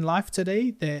things in life today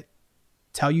that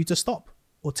tell you to stop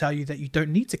or tell you that you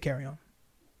don't need to carry on,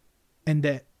 and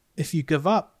that if you give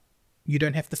up, you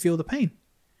don't have to feel the pain.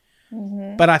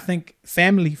 Mm-hmm. But I think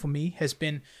family for me has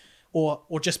been, or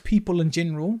just people in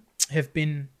general have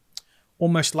been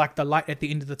almost like the light at the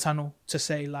end of the tunnel to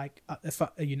say, like, if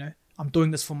I'm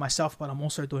doing this for myself, but I'm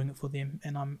also doing it for them,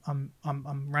 and I'm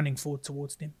running forward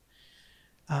towards them.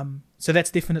 So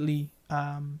that's definitely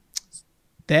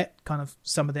that kind of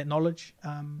some of that knowledge.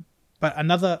 But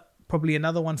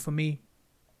another one for me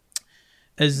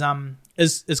is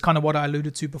kind of what I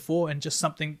alluded to before, and just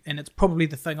something, and it's probably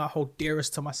the thing I hold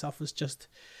dearest to myself, is just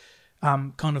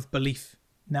kind of belief.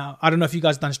 Now, I don't know if you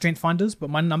guys done strength finders, but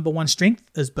my number one strength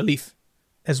is belief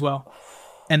as well.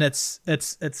 And it's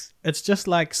just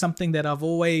like something that I've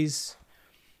always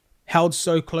held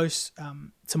so close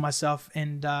to myself.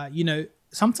 And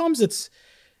sometimes it's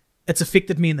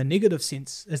affected me in the negative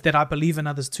sense, is that I believe in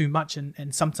others too much,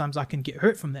 and sometimes I can get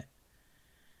hurt from that.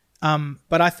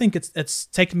 But I think it's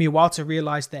taken me a while to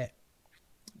realize that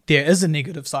there is a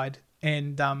negative side,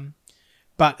 and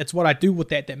but it's what I do with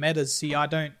that matters. See, I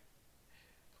don't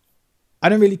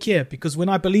really care, because when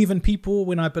I believe in people,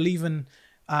 when I believe in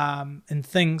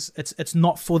things, it's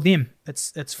not for them,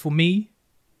 it's for me,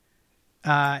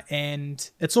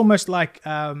 and it's almost like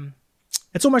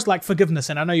forgiveness.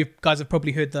 And I know you guys have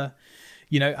probably heard the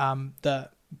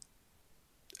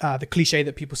cliche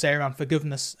that people say around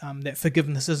forgiveness, that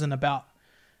forgiveness isn't about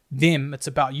them, it's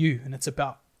about you, and it's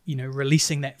about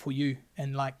releasing that for you.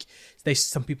 And like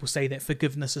some people say that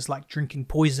forgiveness is like drinking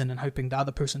poison and hoping the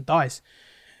other person dies.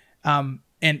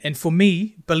 And for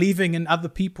me, believing in other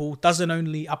people doesn't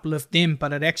only uplift them,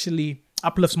 but it actually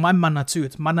uplifts my mana too.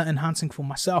 It's mana enhancing for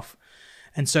myself.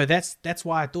 And so that's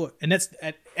why I do it. And that's,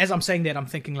 as I'm saying that, I'm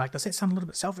thinking, like, does that sound a little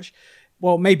bit selfish?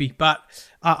 Well, maybe, but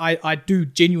I do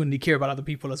genuinely care about other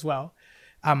people as well.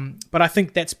 But I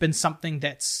think that's been something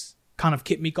that's kind of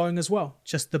kept me going as well.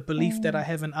 Just the belief that I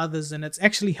have in others, and it's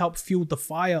actually helped fuel the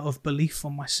fire of belief for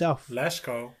myself. Let's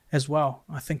go. As well.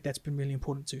 I think that's been really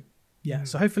important too. Yeah.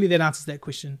 So hopefully that answers that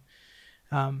question.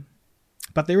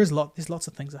 But there's lots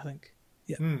of things, I think.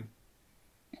 Yeah.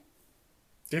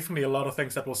 Definitely a lot of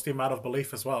things that will stem out of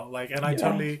belief as well. Like, and I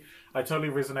totally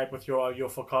resonate with your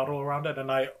whakaaro around it. And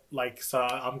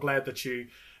I'm glad that you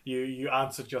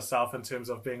answered yourself in terms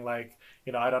of being like,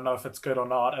 I don't know if it's good or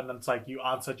not. And then it's like, you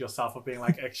answered yourself of being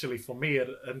like, actually for me,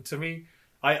 and to me,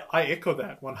 I echo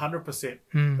that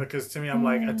 100%, because to me, I'm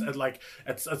like, it's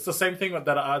the same thing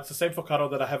it's the same whakaaro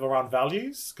that I have around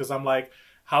values. Cause I'm like,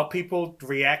 how people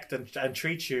react and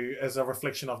treat you is a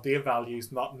reflection of their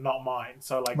values, not mine.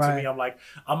 So like, to me, I'm like,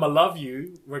 I'm gonna love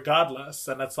you regardless.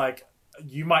 And it's like,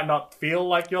 you might not feel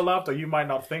like you're loved, or you might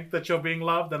not think that you're being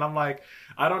loved. And I'm like,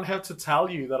 I don't have to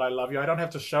tell you that I love you. I don't have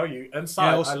to show you.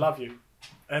 Inside, I love you.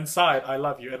 Inside, I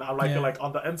love you. And I'm like, you're like,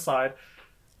 on the inside,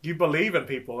 you believe in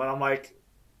people. And I'm like,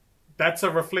 that's a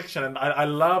reflection. And I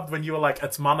loved when you were like,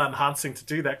 it's mana enhancing to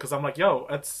do that. Cause I'm like, yo,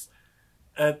 it's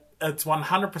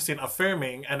 100%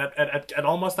 affirming, and it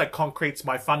almost like concretes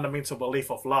my fundamental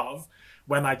belief of love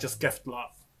when I just gift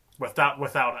love without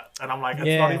it. And I'm like,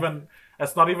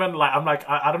 it's not even like, I'm like,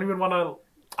 I don't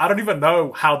even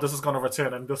know how this is going to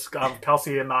return. And this,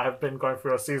 Kelsey and I have been going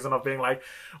through a season of being like,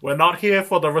 we're not here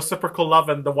for the reciprocal love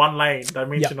in the one lane,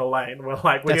 dimensional lane. We're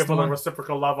here for the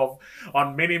reciprocal love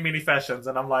on many, many fashions.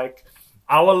 And I'm like,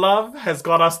 our love has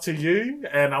got us to you,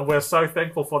 and we're so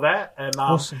thankful for that. And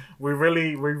awesome. we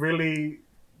really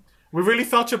We really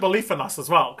felt your belief in us as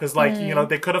well, because like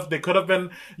they could have been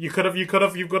you've got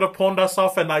to pawned us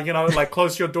off and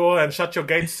close your door and shut your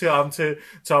gates to our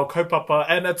kaupapa,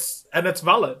 and it's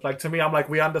valid. Like to me, I'm like,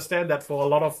 we understand that for a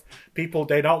lot of people,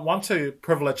 they don't want to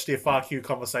privilege their whākī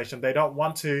conversation, they don't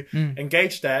want to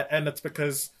engage that, and it's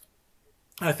because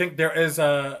I think there is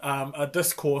a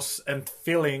discourse and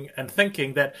feeling and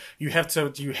thinking that you have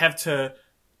to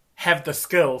have the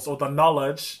skills or the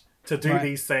knowledge to do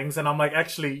these things, and I'm like,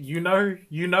 actually, you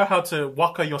know how to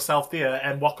waka yourself there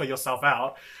and waka yourself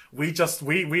out. We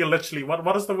literally,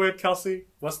 what is the word, Kelsey?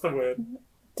 What's the word?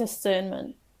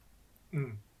 Discernment.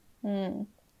 To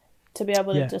be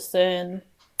able to discern.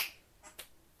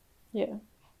 Yeah.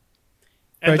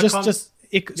 Bro, just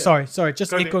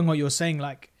echoing what you were saying.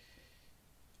 Like,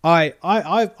 I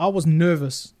was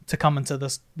nervous to come into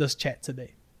this chat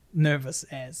today. Nervous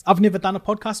as I've never done a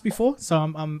podcast before, so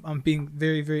I'm being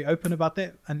very, very open about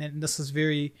that, and then this is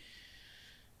very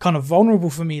kind of vulnerable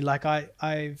for me. Like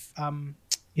I've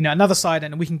another side,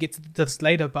 and we can get to this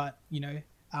later, but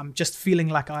I'm just feeling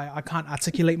like I can't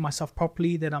articulate myself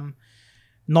properly, that I'm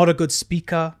not a good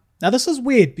speaker. Now this is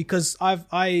weird because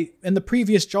I in the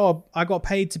previous job I got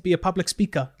paid to be a public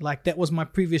speaker, like that was my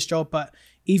previous job, but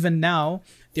even now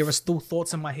there are still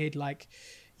thoughts in my head like,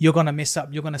 you're going to mess up,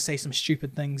 you're going to say some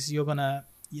stupid things, you're going to,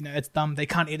 it's dumb, they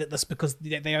can't edit this because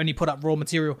they only put up raw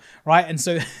material, right? And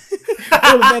so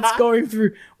all of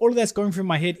that's going through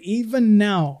my head even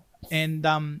now. And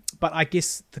but I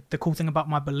guess the cool thing about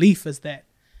my belief is that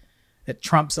it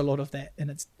trumps a lot of that,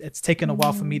 and it's taken a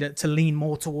while for me to lean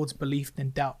more towards belief than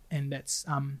doubt, and that's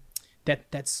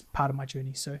part of my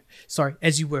journey. So sorry,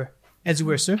 as you were,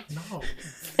 sir. No.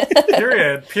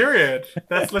 Period.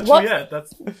 That's literally it.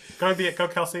 That's go,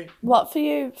 Kelsey. What for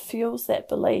you fuels that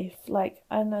belief? Like,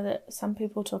 I know that some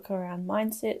people talk around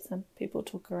mindset, some people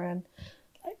talk around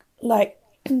like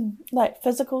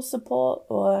physical support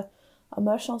or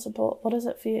emotional support. What is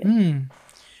it for you?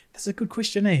 That's a good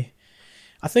question, eh?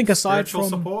 I think aside spiritual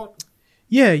from support.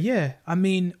 Yeah. I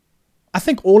mean, I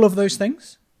think all of those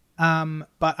things.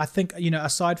 But I think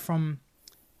aside from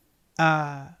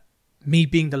me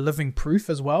being the living proof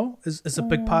as well is a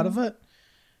big part of it.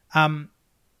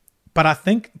 But I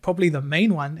think probably the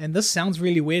main one, and this sounds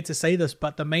really weird to say this,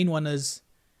 but the main one is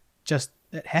just,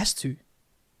 it has to.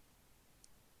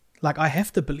 Like, I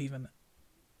have to believe in it.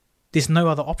 There's no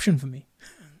other option for me.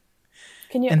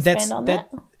 Can you expand on that?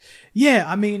 Yeah,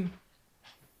 I mean,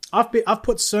 I've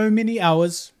put so many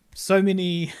hours, so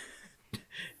many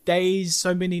days,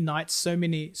 so many nights,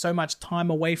 so much time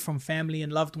away from family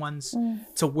and loved ones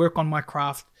to work on my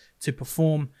craft, to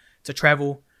perform, to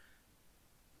travel.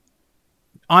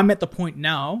 I'm at the point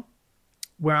now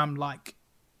where I'm like,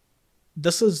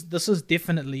 this is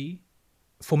definitely,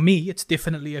 for me, it's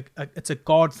definitely it's a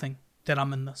God thing that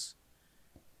I'm in this.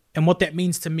 And what that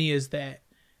means to me is that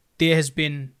there has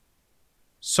been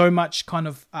so much kind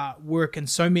of work and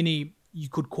so many, you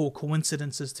could call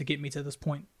coincidences, to get me to this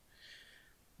point,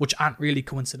 which aren't really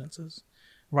coincidences,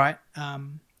 right?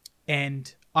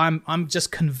 And I'm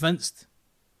just convinced.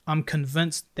 I'm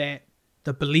convinced that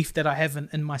the belief that I have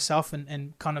in myself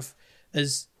and kind of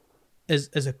is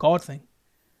a God thing.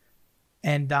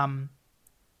 And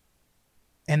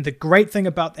the great thing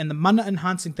about, and the mana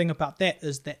enhancing thing about that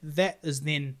is that is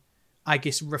then, I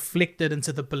guess, reflected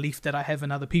into the belief that I have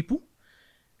in other people.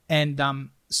 And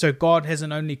so God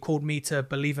hasn't only called me to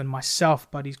believe in myself,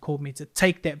 but he's called me to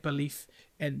take that belief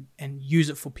and use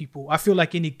it for people. I feel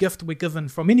like any gift we're given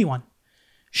from anyone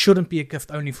shouldn't be a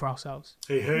gift only for ourselves.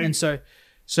 Hey. And so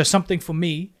something for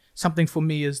me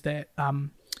is that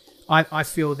I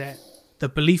feel that the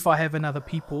belief I have in other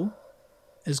people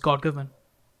is God-given.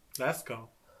 Let's go.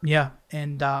 Yeah,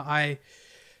 and I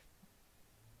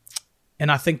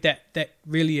think that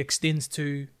really extends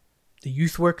to the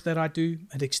youth work that I do.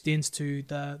 It extends to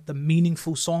the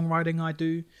meaningful songwriting I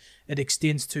do. It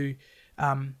extends to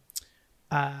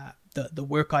the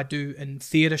work I do in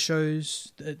theatre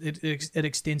shows. It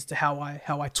extends to how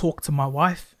I talk to my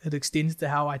wife. It extends to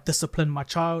how I discipline my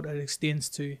child. It extends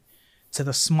to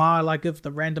the smile I give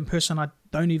the random person I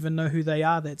don't even know who they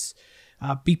are that's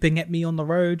beeping at me on the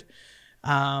road.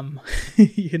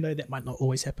 That might not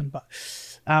always happen, but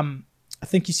I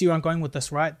think you see where I'm going with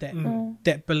this, right?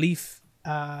 That belief,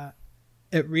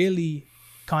 it really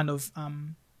kind of,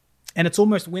 and it's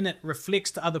almost when it reflects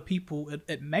to other people,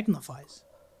 it magnifies.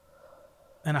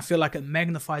 And I feel like it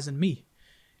magnifies in me.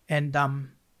 And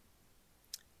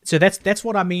so that's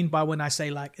what I mean by when I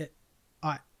say like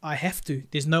I have to.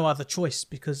 There's no other choice,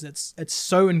 because it's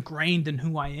so ingrained in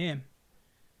who I am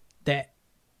that,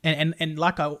 and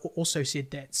like I also said,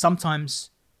 that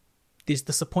sometimes there's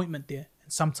disappointment there.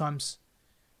 sometimes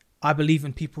I believe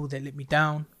in people that let me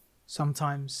down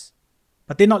sometimes,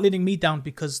 but they're not letting me down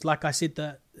because, like I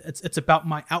said, it's about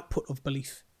my output of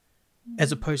belief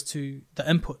as opposed to the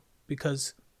input,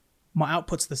 because my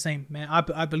output's the same, man.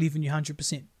 I believe in you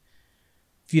 100%.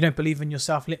 If you don't believe in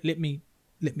yourself, let me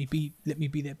be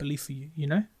that belief for you, you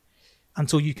know,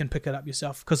 until you can pick it up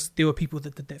yourself, because there were people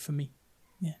that did that for me.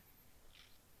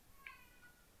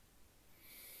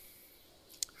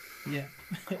 Yeah.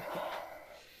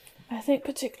 I think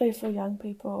particularly for young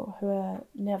people who are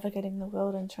navigating the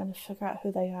world and trying to figure out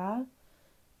who they are,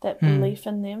 that belief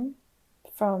in them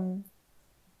from,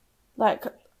 like,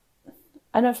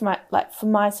 I know for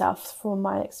myself, from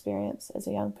my experience as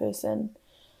a young person,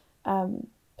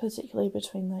 particularly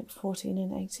between like 14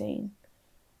 and 18,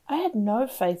 I had no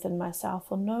faith in myself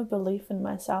or no belief in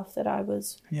myself that I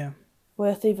was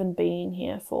worth even being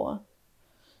here for.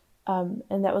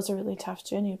 And that was a really tough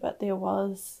journey, but there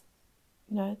were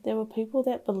people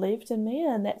that believed in me,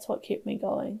 and that's what kept me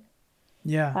going.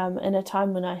 Yeah. In a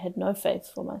time when I had no faith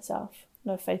for myself,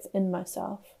 no faith in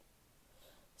myself.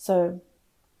 So,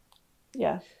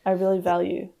 yeah, I really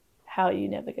value how you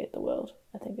navigate the world.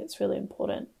 I think it's really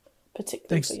important,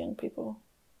 particularly for young people.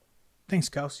 Thanks,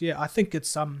 Kels. Yeah, I think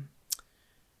it's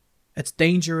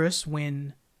dangerous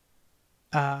when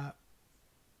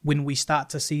we start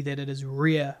to see that it is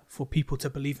rare for people to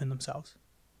believe in themselves.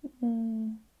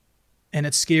 And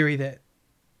it's scary that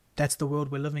that's the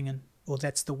world we're living in, or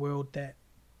that's the world that,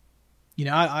 you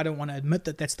know, I don't want to admit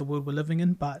that that's the world we're living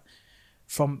in, but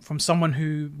from someone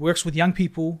who works with young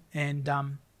people and,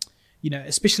 you know,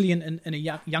 especially in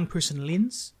a young person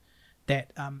lens,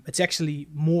 that it's actually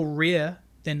more rare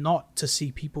than not to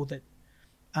see people that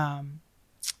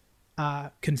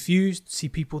are confused, see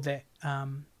people that are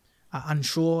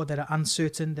unsure, that are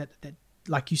uncertain, that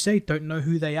like you say, don't know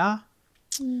who they are.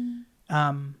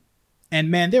 And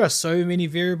man, there are so many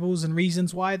variables and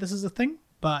reasons why this is a thing,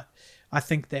 but I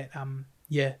think that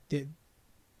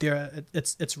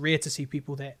it's rare to see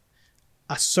people that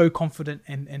are so confident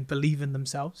and believe in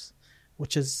themselves,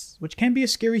 which can be a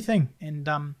scary thing. And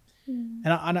and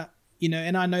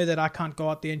I know that I can't go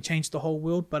out there and change the whole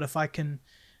world, but if I can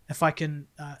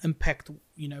impact,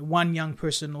 you know, one young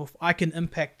person, or if I can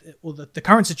impact, or the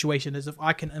current situation is if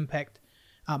I can impact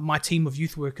my team of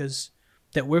youth workers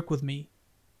that work with me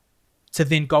to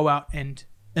then go out and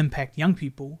impact young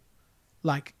people,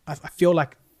 like I feel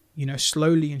like, you know,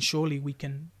 slowly and surely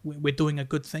we're doing a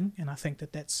good thing, and I think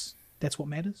that's what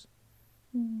matters.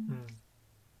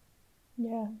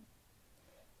 Yeah,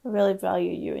 I really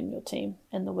value you and your team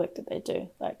and the work that they do.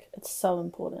 Like, it's so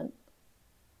important.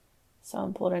 So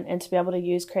important. And to be able to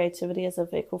use creativity as a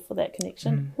vehicle for that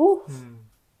connection.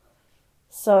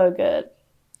 So good.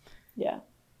 Yeah.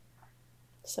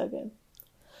 So good.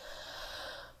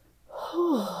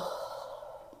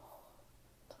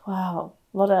 Wow.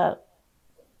 What a...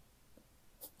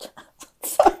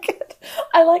 so good.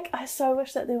 I so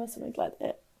wish that there was something like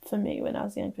that for me when I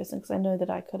was a young person, because I know that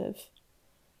I could have...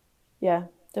 Yeah,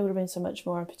 there would have been so much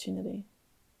more opportunity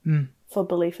for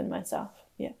belief in myself.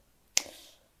 Yeah.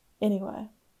 Anyway,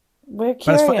 we're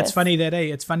curious. But it's funny that,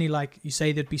 it's funny, like you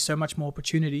say, there'd be so much more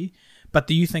opportunity, but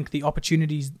do you think the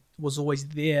opportunities was always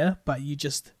there, but you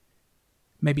just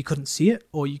maybe couldn't see it,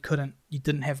 or you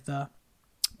didn't have the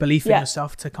belief in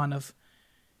yourself to kind of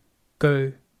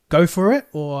go for it,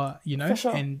 or, you know?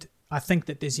 Sure. And I think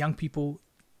that there's young people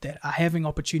that are having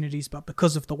opportunities, but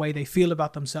because of the way they feel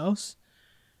about themselves,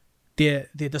 they're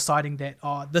deciding that,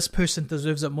 oh, this person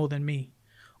deserves it more than me,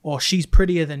 or she's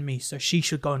prettier than me, so she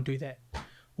should go and do that,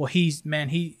 or he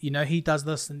does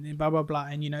this and blah blah blah.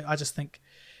 And, you know, I just think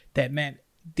that, man,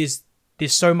 there's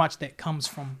so much that comes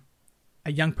from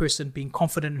a young person being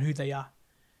confident in who they are,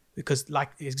 because,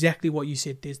 like exactly what you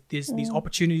said, there's these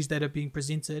opportunities that are being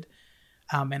presented,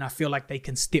 and I feel like they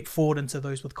can step forward into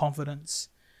those with confidence,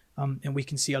 and we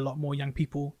can see a lot more young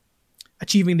people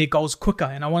achieving their goals quicker.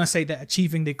 And I want to say that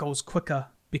achieving their goals quicker,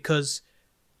 because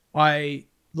I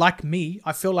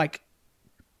feel like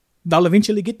they'll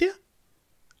eventually get there.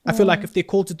 I feel like if they're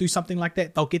called to do something like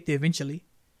that, they'll get there eventually.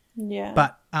 Yeah.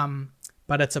 But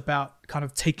it's about kind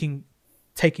of taking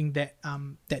that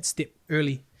step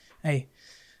early. Hey,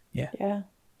 yeah. Yeah.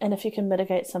 And if you can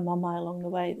mitigate some mama along the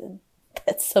way, then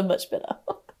that's so much better.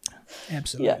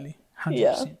 Absolutely.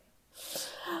 Yeah.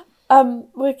 100%.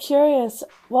 We're curious,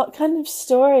 what kind of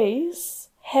stories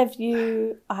have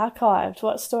you archived?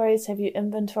 What stories have you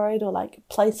inventoried or like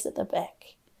placed at the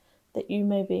back that you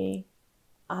maybe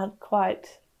aren't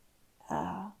quite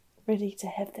ready to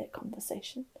have that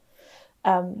conversation?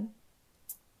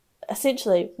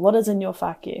 Essentially, what is in your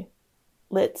whākī?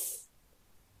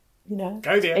 you know,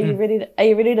 Go there. Are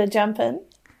you ready to jump in?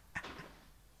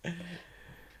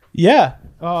 Yeah.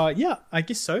 Yeah, I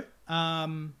guess so.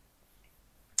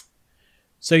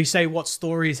 So you say, what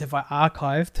stories have I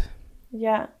archived?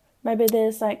 Yeah, maybe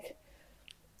there's like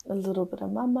a little bit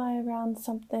of mummy around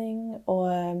something,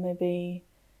 or maybe,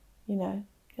 you know,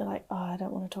 you're like, oh, I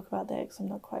don't want to talk about that because I'm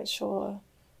not quite sure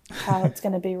how it's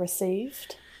going to be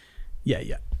received.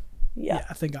 Yeah.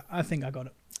 I think I got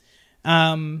it.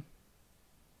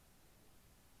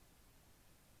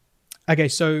 Okay,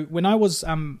 so when I was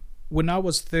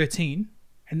 13,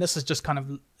 and this is just kind of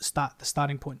the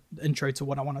starting point, the intro to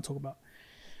what I want to talk about.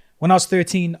 When I was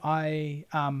 13, I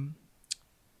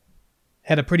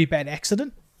had a pretty bad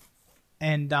accident,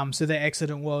 and so that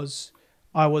accident was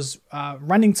I was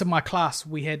running to my class.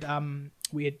 We had kind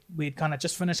of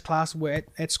just finished class. We're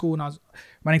at school, and I was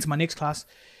running to my next class,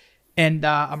 and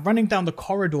I'm running down the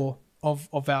corridor of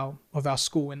our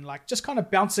school, and like just kind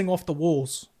of bouncing off the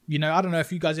walls. You know, I don't know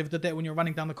if you guys ever did that when you're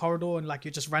running down the corridor and like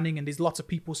you're just running and there's lots of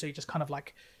people, so you're just kind of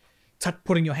like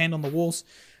putting your hand on the walls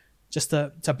just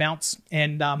to bounce.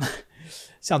 And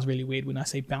sounds really weird when I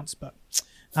say bounce, but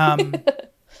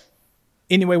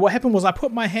anyway, what happened was I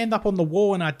put my hand up on the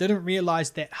wall and I didn't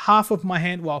realize that half of my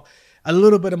hand, well, a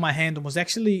little bit of my hand was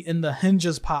actually in the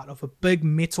hinges part of a big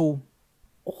metal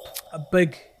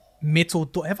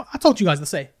door. Have I told you guys to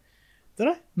say? Did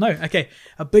I? No. Okay.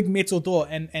 A big metal door.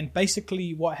 And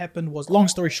basically what happened was, long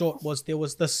story short, was there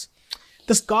was this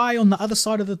guy on the other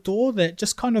side of the door that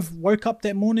just kind of woke up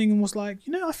that morning and was like,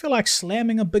 you know, I feel like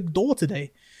slamming a big door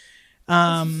today.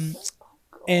 And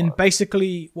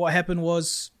basically what happened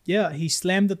was, yeah, he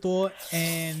slammed the door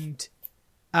and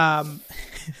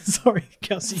sorry,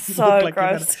 Kelsey, you So look like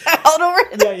gross. Out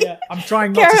already. Yeah. I'm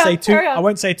trying not to say too. I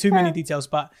won't say too many details,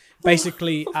 but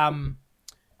basically,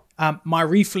 my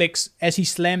reflex as he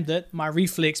slammed it,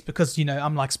 because you know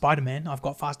I'm like Spider-Man, I've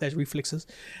got fast as reflexes.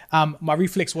 My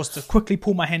reflex was to quickly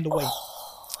pull my hand away.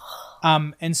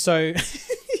 And so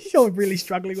you're really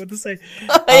struggling what to say.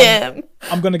 I am.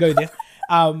 I'm gonna go there.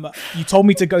 You told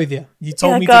me to go there.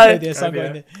 To go there, so I'm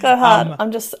going there. Go hard.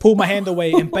 I'm just pull my hand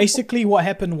away, and basically what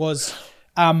happened was,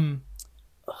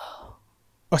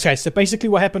 okay. So basically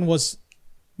what happened was,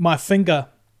 my finger,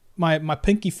 my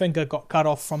pinky finger got cut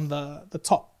off from the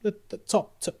top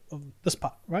tip of this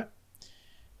part, right?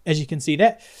 As you can see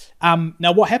that.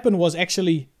 Now what happened was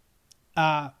actually,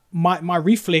 my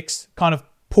reflex kind of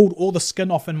pulled all the skin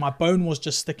off, and my bone was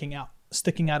just sticking out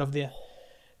of there.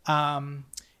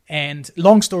 And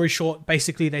long story short,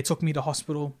 basically they took me to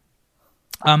hospital.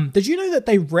 Did you know that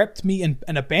they wrapped me in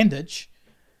a bandage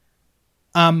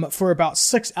for about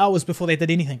 6 hours before they did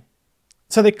anything?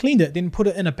 So they cleaned it, then put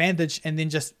it in a bandage, and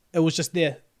then it was just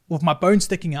there with my bone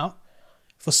sticking out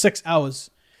for 6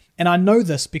 hours. And I know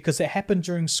this because it happened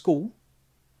during school,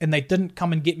 and they didn't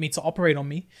come and get me to operate on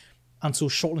me until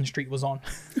Shortland Street was on.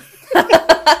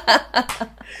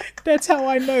 That's how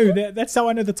I know that's how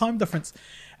I know the time difference.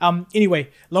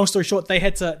 Anyway, long story short, they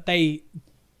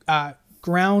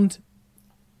ground,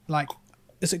 like,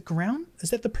 is it ground?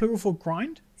 Is that the plural for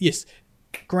grind? Yes.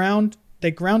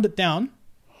 They ground it down,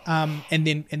 and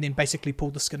then basically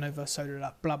pulled the skin over, sewed it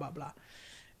up, blah, blah, blah.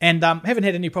 And haven't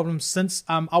had any problems since.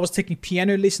 I was taking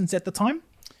piano lessons at the time.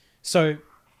 So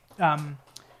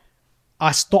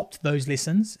I stopped those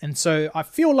lessons. And so I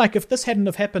feel like if this hadn't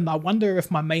have happened, I wonder if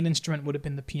my main instrument would have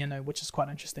been the piano, which is quite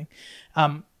interesting.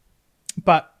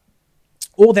 But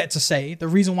all that to say, the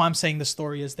reason why I'm saying this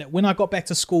story is that when I got back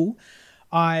to school,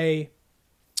 I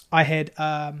had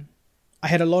a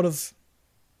lot of,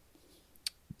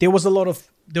 there was a lot of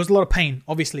pain,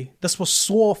 obviously. This was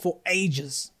sore for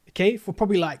ages, okay? For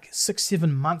probably like 6-7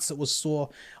 months it was sore.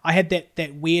 I had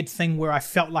that weird thing where I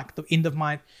felt like the end of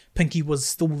my pinky was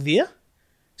still there.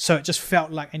 So it just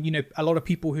felt like, and you know, a lot of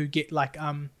people who get like,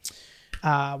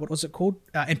 what was it called?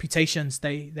 Amputations,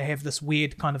 they have this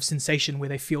weird kind of sensation where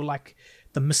they feel like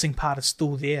the missing part is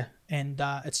still there. And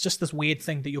it's just this weird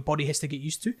thing that your body has to get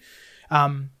used to.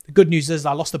 The good news is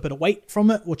I lost a bit of weight from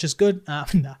it, which is good. Nah,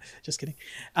 just kidding.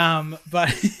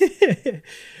 But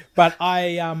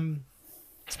I,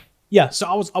 yeah, so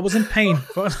I was in pain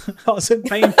for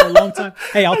a long time.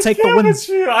 Hey, I'll take the wins.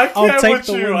 I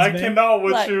cannot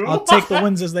with you. I'll take the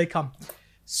wins as they come.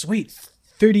 Sweet.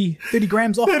 30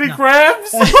 grams off. 30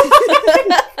 grams?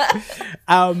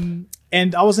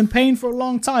 And I was in pain for a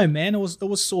long time, man. It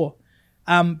was sore.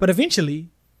 But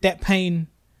eventually that pain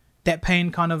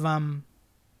kind of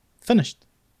finished,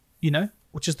 you know,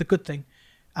 which is the good thing.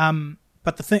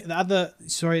 But the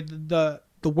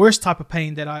worst type of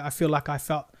pain that I feel like I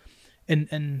felt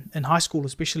in high school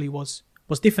especially was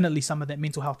definitely some of that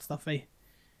mental health stuff, eh?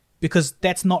 Because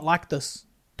that's not like this.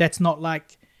 That's not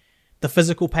like the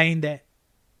physical pain that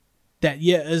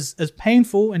is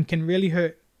painful and can really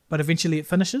hurt, but eventually it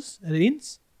finishes, it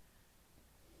ends.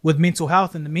 With mental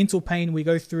health and the mental pain we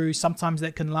go through, sometimes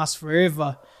that can last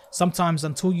forever. Sometimes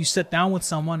until you sit down with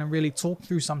someone and really talk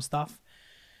through some stuff,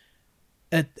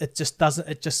 it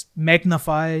just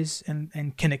magnifies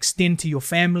and can extend to your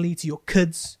family, to your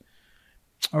kids.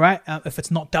 All right, if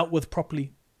it's not dealt with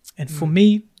properly. And for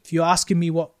me, if you're asking me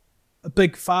what a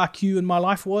big FAQ in my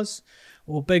life was,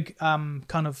 or a big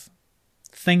kind of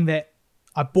thing that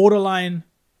I borderline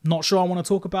not sure I want to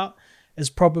talk about, is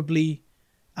probably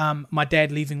my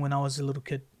dad leaving when I was a little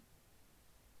kid.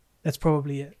 That's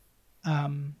probably it.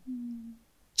 I'll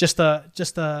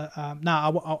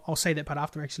say that part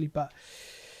after actually, but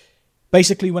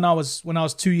basically when I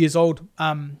was 2 years old,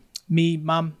 me,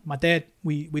 mum, my dad,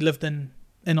 we lived in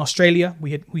Australia.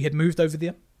 We had moved over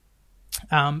there,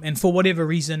 and for whatever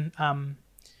reason,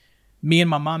 me and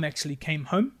my mum actually came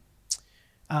home.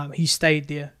 He stayed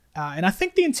there, and I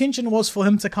think the intention was for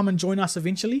him to come and join us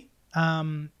eventually,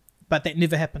 but that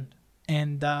never happened,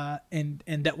 and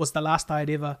that was the last I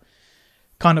had ever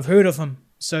kind of heard of him.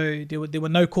 So there were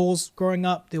no calls growing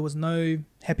up. There was no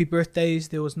happy birthdays.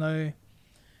 There was no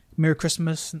Merry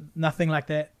Christmas. Nothing like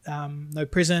that. No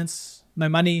presents. No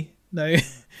money. No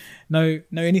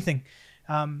anything.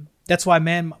 That's why,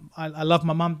 man, I love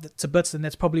my mum to bits, and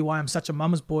that's probably why I'm such a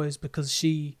mama's boy, is because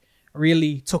she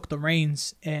really took the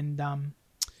reins and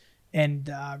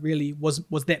really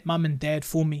was that mum and dad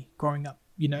for me growing up.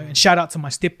 You know, and shout out to my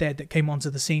stepdad that came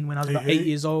onto the scene when I was about 8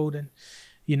 years old, and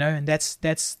you know, and that's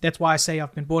why I say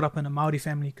I've been brought up in a Maori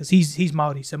family, because he's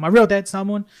Maori. So my real dad's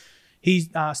Samoan, he's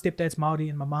stepdad's Maori,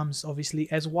 and my mum's obviously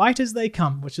as white as they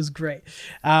come, which is great.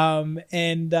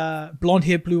 And blonde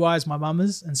hair, blue eyes, my mum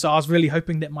is, and so I was really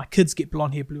hoping that my kids get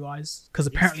blonde hair, blue eyes, because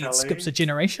apparently it skips a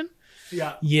generation.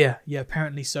 Yeah,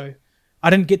 apparently so. I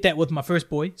didn't get that with my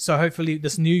first boy, so hopefully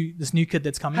this new kid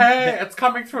that's coming. It's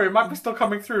coming through. It might be still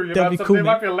coming through. You know, be cool, there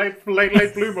might be a late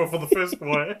bloomer for the first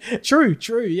boy.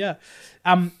 True, yeah.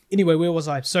 Anyway, where was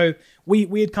I? So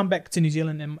we had come back to New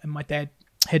Zealand, and my dad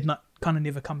had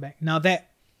never come back. Now that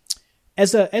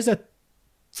as a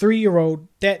 3-year-old,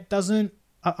 that doesn't.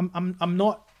 I'm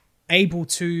not able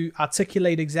to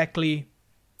articulate exactly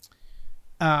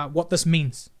what this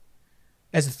means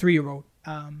as a 3-year-old.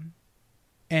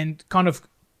 And kind of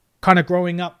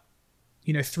growing up,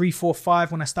 you know, 3, 4,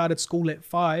 5, when I started school at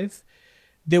 5,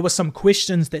 there were some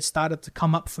questions that started to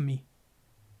come up for me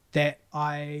that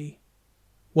I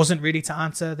wasn't ready to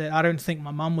answer, that I don't think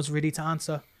my mum was ready to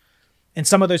answer. And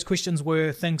some of those questions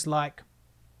were things like,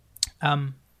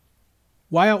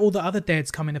 why are all the other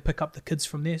dads coming to pick up the kids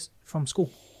from school?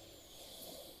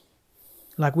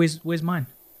 Like, where's mine?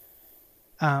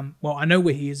 Well, I know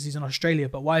where he is. He's in Australia,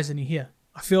 but why isn't he here?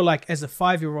 I feel like as a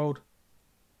 5-year-old,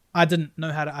 I didn't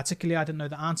know how to articulate. I didn't know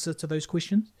the answer to those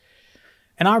questions.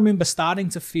 And I remember starting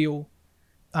to feel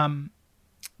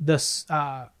this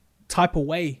type of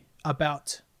way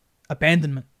about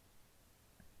abandonment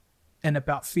and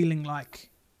about feeling like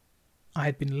I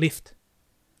had been left.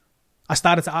 I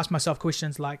started to ask myself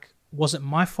questions like, was it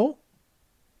my fault?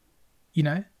 You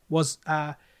know,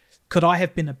 could I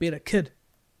have been a better kid?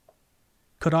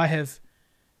 Could I have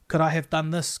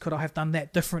done this? Could I have done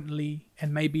that differently?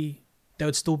 And maybe they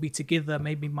would still be together.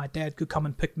 Maybe my dad could come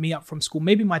and pick me up from school.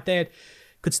 Maybe my dad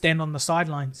could stand on the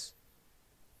sidelines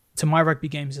to my rugby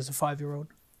games as a 5-year-old.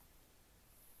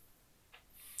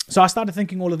 So I started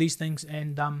thinking all of these things,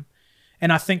 and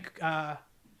I think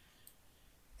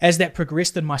as that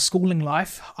progressed in my schooling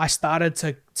life, I started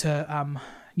to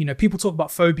you know, people talk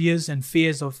about phobias and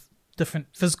fears of different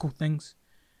physical things.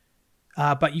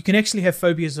 But you can actually have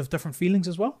phobias of different feelings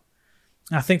as well.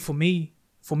 And I think for me,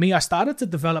 I started to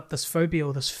develop this phobia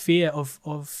or this fear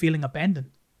of feeling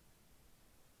abandoned.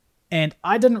 And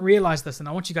I didn't realize this, and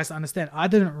I want you guys to understand, I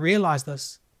didn't realize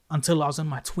this until I was in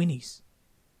my 20s.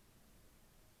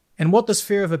 And what this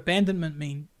fear of abandonment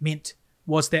meant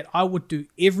was that I would do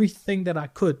everything that I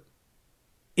could,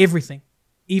 everything,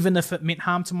 even if it meant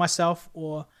harm to myself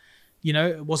or, you know,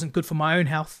 it wasn't good for my own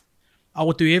health. I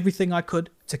would do everything I could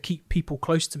to keep people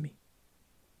close to me.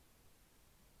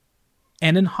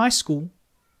 And in high school,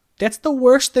 that's the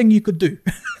worst thing you could do.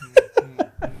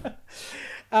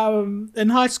 In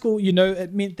high school, you know,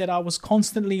 it meant that I was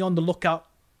constantly on the lookout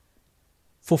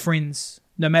for friends,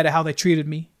 no matter how they treated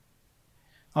me.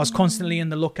 I was constantly in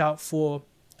the lookout for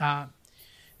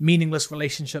meaningless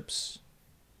relationships.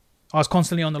 I was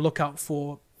constantly on the lookout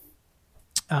for,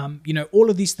 you know, all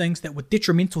of these things that were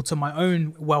detrimental to my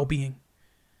own well-being.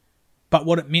 But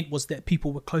what it meant was that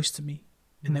people were close to me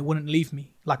and they wouldn't leave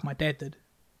me like my dad did.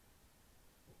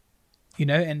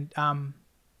 and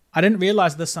I didn't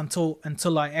realize this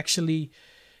until I actually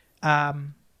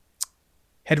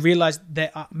had realized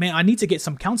that man, I need to get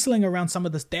some counseling around some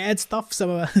of this dad stuff,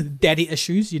 some daddy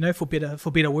issues, for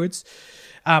better words.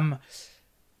 And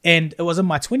it was in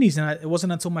my 20s, and it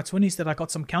wasn't until my 20s that I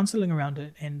got some counseling around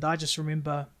it. And I just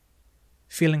remember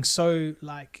feeling so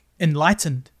like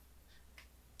enlightened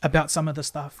about some of the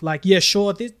stuff. Like, yeah,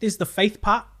 sure, there's the faith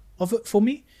part of it for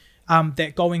me.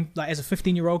 That going, like, as a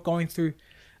 15-year-old, going through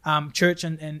church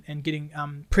and getting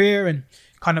prayer and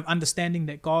kind of understanding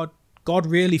that God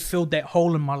really filled that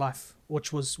hole in my life,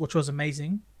 which was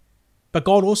amazing. But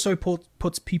God also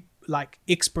puts people like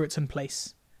experts in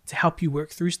place to help you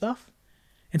work through stuff.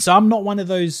 And so I'm not one of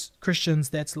those Christians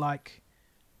that's like,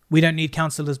 we don't need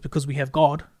counselors because we have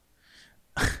God.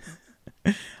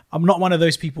 I'm not one of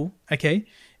those people, okay?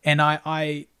 And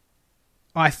I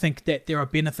think that there are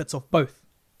benefits of both,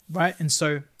 right? And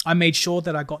so I made sure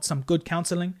that I got some good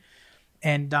counseling,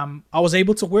 and I was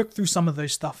able to work through some of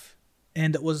those stuff.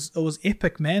 And it was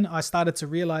epic, man. I started to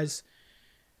realize,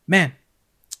 man,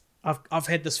 I've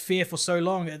had this fear for so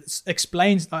long. It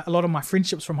explains a lot of my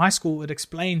friendships from high school. It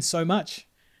explains so much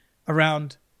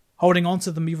around holding on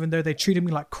to them even though they treated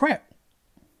me like crap.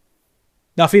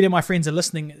 Now, if any of my friends are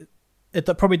listening, it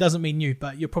probably doesn't mean you,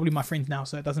 but you're probably my friends now,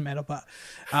 so it doesn't matter. But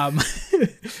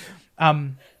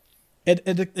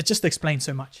it just explains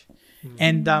so much.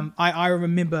 And I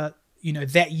remember,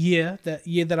 that year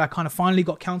that I kind of finally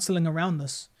got counseling around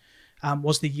this,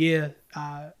 was the year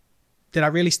that I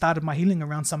really started my healing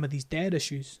around some of these dad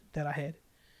issues that I had.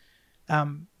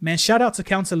 Man, shout out to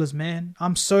counselors, man.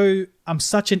 I'm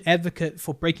such an advocate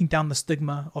for breaking down the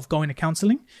stigma of going to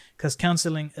counseling, because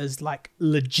counseling is like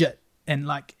legit, and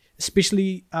like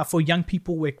especially for young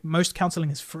people where most counseling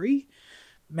is free.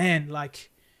 Man,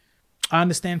 like, I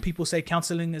understand people say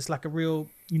counseling is like a real,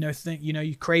 thing.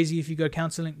 You're crazy if you go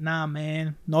counseling. Nah,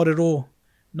 man, not at all.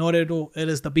 Not at all. It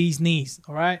is the bee's knees.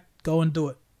 All right, go and do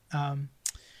it.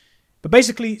 But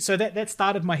basically, so that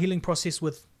started my healing process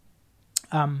with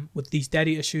these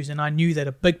daddy issues, and I knew that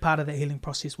a big part of that healing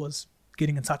process was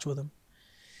getting in touch with them.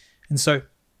 And so,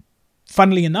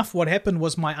 funnily enough, what happened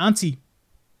was my auntie,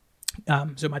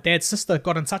 so my dad's sister,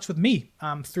 got in touch with me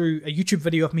through a YouTube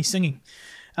video of me singing.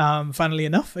 Funnily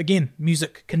enough, again,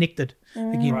 music connected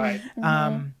again. Right.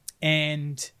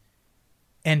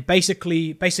 And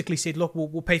basically said, look,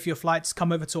 we'll pay for your flights,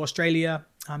 come over to Australia.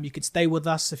 You could stay with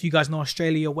us. If you guys know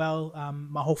Australia well,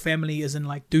 my whole family is in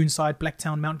like Doonside,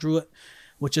 Blacktown, Mount Druitt,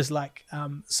 which is like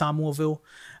Samoaville,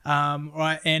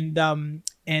 right?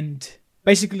 And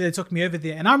basically they took me over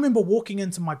there. And I remember walking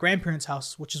into my grandparents'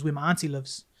 house, which is where my auntie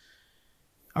lives.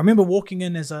 I remember walking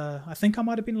in I think I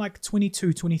might have been like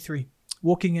 22, 23.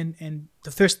 Walking in, and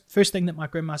the first thing that my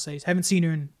grandma says, haven't seen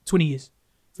her in 20 years.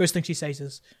 First thing she says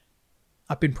is,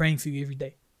 I've been praying for you every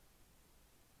day.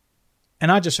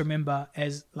 And I just remember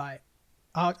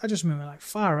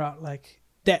far out, like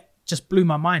that just blew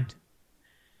my mind.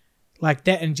 Like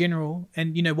that in general.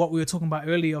 And what we were talking about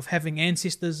earlier of having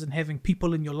ancestors and having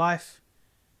people in your life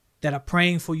that are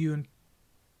praying for you. And,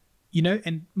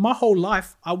 and my whole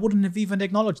life, I wouldn't have even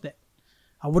acknowledged that.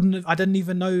 I didn't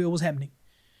even know it was happening.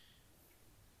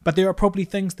 But there are probably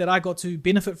things that I got to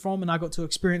benefit from and I got to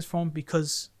experience from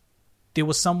because there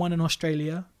was someone in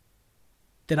Australia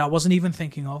that I wasn't even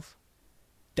thinking of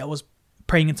that was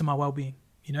praying into my well-being,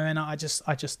 and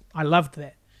I loved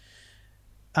that.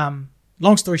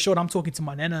 Long story short, I'm talking to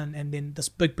my nana, and then this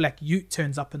big black ute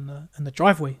turns up in the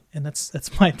driveway, and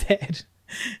it's my dad.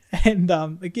 And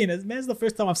again, it's the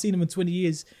first time I've seen him in 20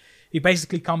 years. He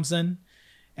basically comes in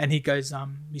and he goes,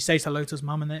 he says hello to his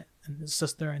mum and his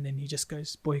sister, and then he just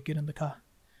goes, boy, get in the car.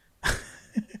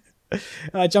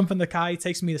 I jump in the car, he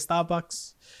takes me to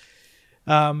Starbucks,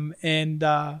 and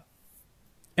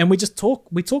we just talk.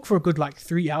 We talk for a good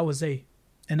 3 hours,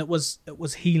 and it was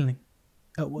healing.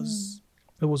 It was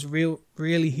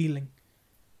really healing.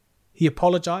 He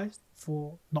apologized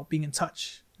for not being in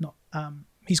touch.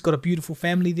 He's got a beautiful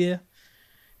family there.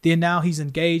 Now he's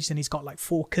engaged and he's got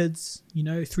 4 kids,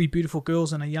 3 beautiful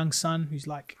girls and a young son who's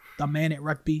like the man at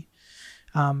rugby.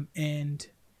 And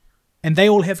they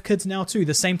all have kids now too.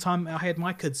 The same time I had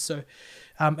my kids. So,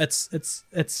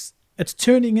 it's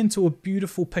turning into a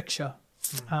beautiful picture,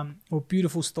 or a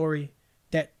beautiful story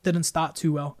that didn't start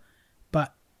too well.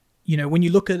 But, when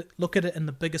you look at it in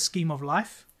the bigger scheme of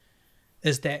life,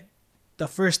 is that the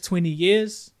first 20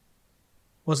 years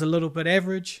was a little bit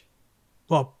average.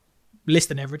 Well, less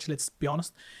than average, let's be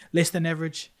honest. Less than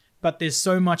average. But there's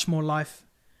so much more life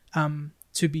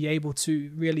to be able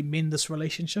to really mend this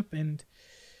relationship. And,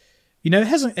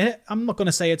 I'm not going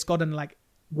to say it's gotten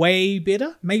way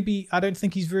better. Maybe I don't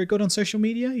think he's very good on social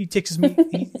media. He texts me,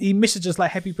 he messages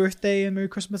like happy birthday and Merry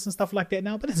Christmas and stuff like that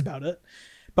now, but that's about it.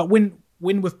 But when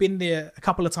we've been there a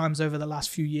couple of times over the last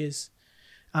few years,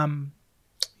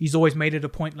 he's always made it a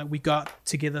point, like we go out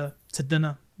together to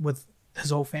dinner with his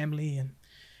whole family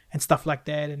and stuff like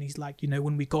that. And he's like,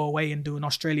 when we go away and do an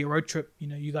Australia road trip,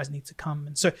 you guys need to come.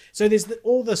 And so there's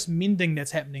all this mending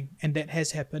that's happening and that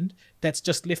has happened that's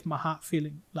just left my heart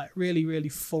feeling like really, really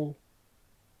full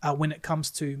when it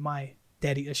comes to my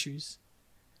daddy issues.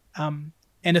 And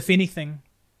if anything,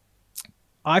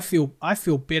 I feel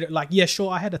better. Like, yeah,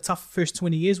 sure, I had a tough first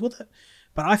 20 years with it,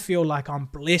 but I feel like I'm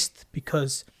blessed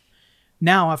because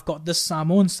now I've got this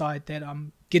Samoan side that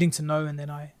I'm getting to know and that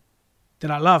I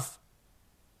love.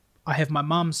 I have my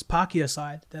mum's Pākehā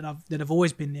side that have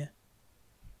always been there.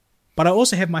 But I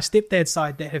also have my stepdad's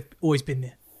side that have always been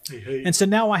there. Hey. And so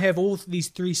now I have all these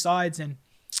three sides and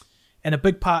a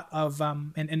big part of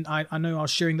and I know I was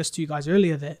sharing this to you guys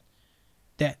earlier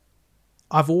that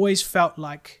I've always felt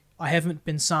like I haven't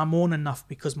been Samoan enough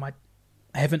because I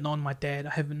haven't known my dad,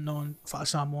 I haven't known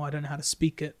Samoa, I don't know how to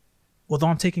speak it. Although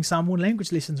I'm taking Samoan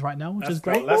language lessons right now, which is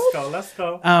great. Let's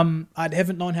go. I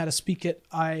haven't known how to speak it.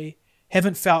 I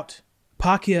haven't felt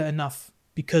Pākehā enough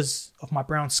because of my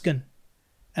brown skin.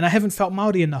 And I haven't felt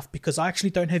Māori enough because I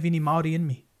actually don't have any Māori in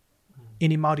me.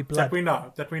 Any Māori blood. That we know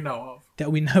of. That we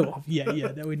know of. Yeah,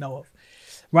 that we know of.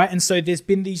 Right? And so there's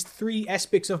been these three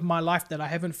aspects of my life that I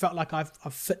haven't felt like I've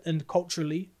fit in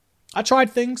culturally. I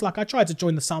tried things, like I tried to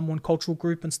join the Samoan cultural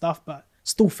group and stuff, but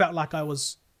still felt like I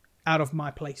was out of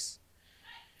my place.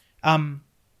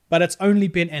 But it's only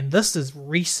been, and this is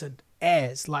recent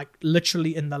as, like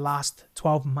literally in the last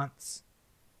 12 months,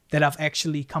 that I've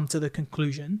actually come to the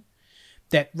conclusion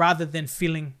that rather than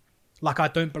feeling like I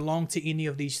don't belong to any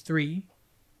of these three,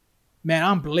 man,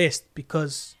 I'm blessed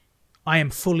because I am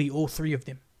fully all three of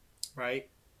them. Right.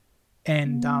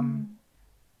 And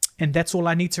that's all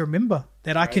I need to remember,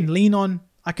 that I can lean on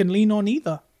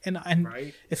either. And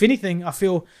right. If anything, I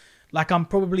feel like I'm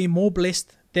probably more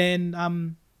blessed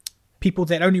than people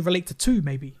that only relate to two,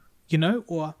 maybe,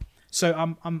 or so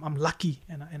I'm lucky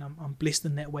and I'm blessed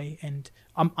in that way, and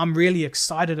I'm really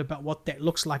excited about what that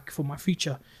looks like for my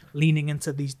future, leaning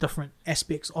into these different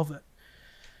aspects of it.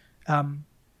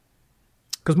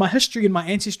 Because my history and my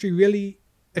ancestry really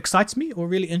excites me or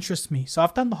really interests me. So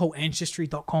I've done the whole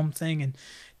ancestry.com thing and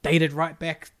dated right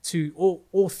back to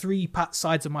all three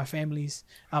sides of my families,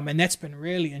 and that's been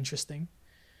really interesting.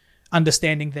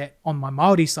 Understanding that on my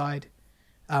Māori side,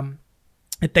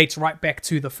 it dates right back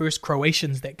to the first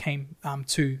Croatians that came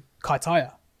to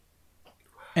Kaitaia,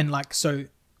 and like so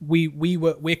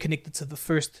we're connected to the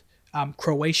first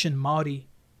Croatian Māori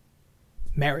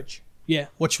marriage,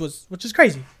 which is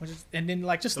crazy. And then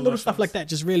like just little stuff like that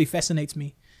just really fascinates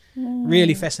me,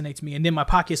 And then my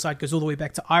Pākehā side goes all the way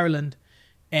back to Ireland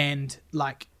and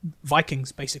like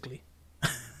Vikings basically.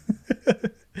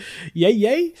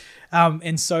 Yay.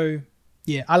 And so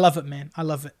yeah, I love it, man. I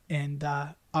love it, and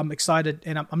I'm excited,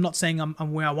 and I'm not saying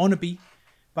I'm where I want to be,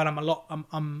 but I'm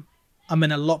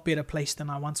in a lot better place than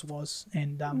I once was,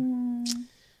 and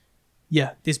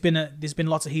there's been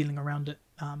lots of healing around it,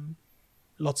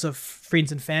 lots of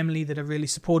friends and family that have really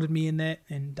supported me in that,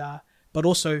 and but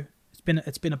also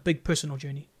it's been a big personal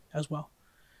journey as well.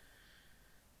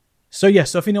 So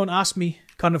if anyone asks me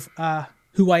kind of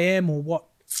who I am or what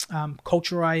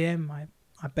culture I am, I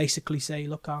basically say,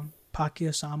 look, I'm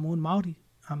Pākehā, Samoan, Māori.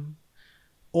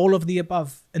 All of the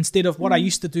above. Instead of what I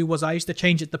used to do was I used to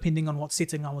change it depending on what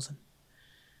setting I was in.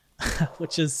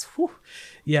 Which is,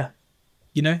 I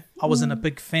was in a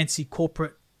big fancy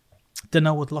corporate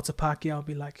dinner with lots of Pākehā. I'll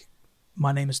be like,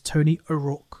 my name is Tony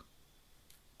O'Rourke.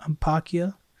 I'm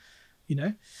Pākehā,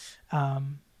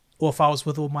 or if I was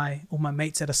with all my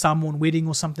mates at a Samoan wedding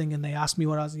or something and they asked me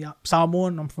what I was,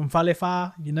 Samoan, I'm from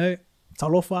Whalewha,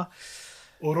 Talofa.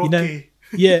 Oroke.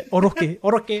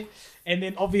 Oroke. And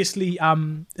then obviously,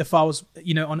 if I was,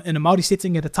 in a Māori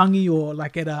setting at a tangi or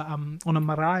like at on a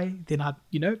marae, then I'd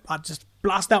just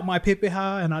blast out my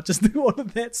pepeha and I'd just do all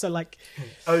of that. So like,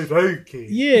 Oroke.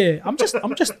 Yeah, I'm just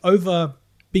over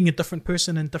being a different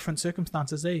person in different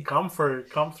circumstances, eh? Come through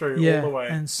all the way.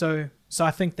 And so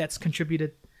I think that's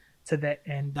contributed to that,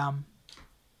 and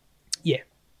yeah.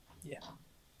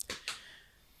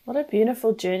 What a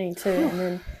beautiful journey too, and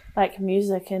then like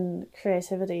music and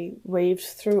creativity weaved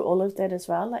through all of that as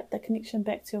well, like the connection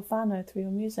back to your whānau through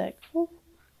your music. Ooh.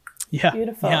 Yeah,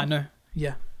 beautiful. Yeah, I know.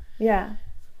 Yeah,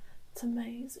 it's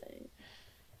amazing.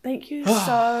 Thank you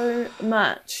so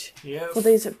much for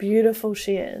these beautiful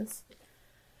shares.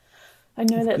 I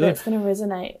know that's going to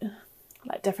resonate,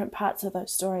 like different parts of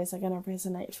those stories are going to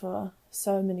resonate for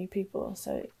so many people.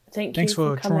 So thanks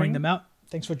for coming. drawing them out.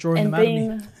 Thanks for drawing And them out of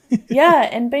me. yeah,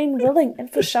 and being willing and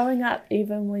for showing up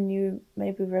even when you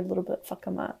maybe were a little bit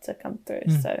whakamaa to come through.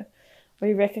 So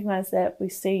we recognize that. We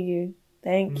see you.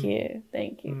 Thank you.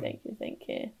 Thank you. Thank you. Thank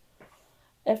you.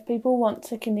 If people want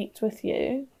to connect with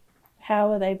you,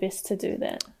 how are they best to do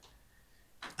that?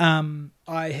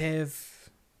 I have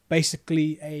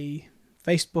basically a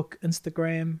Facebook,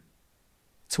 Instagram,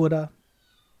 Twitter,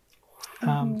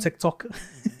 TikTok.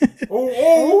 You're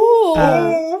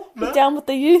down with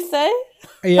the youth, eh?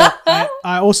 Yeah,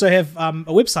 I also have a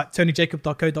website,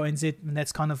 tonyjacob.co.nz, and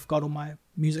that's kind of got all my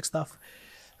music stuff.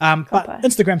 But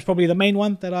Instagram's probably the main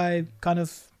one that I kind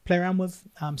of play around with.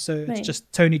 So it's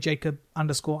just tonyjacob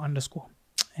 __.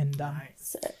 And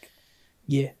sick.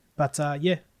 Yeah, but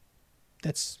yeah,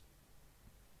 that's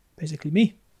basically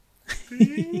me.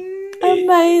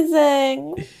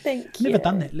 Amazing. Thank you. Never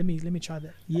done that. Let me try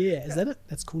that. Yeah, is that it?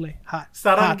 That's cool, eh? Heart.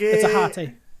 Sarange. It's a heart,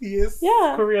 eh? Yes.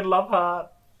 Yeah. Korean love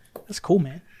heart. That's cool,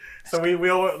 man. So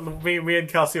me and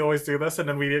Kelsey always do this, and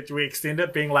then we extend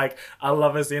it, being like, "Our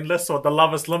love is endless" or "The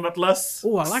love is limitless."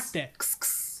 Oh, I like that.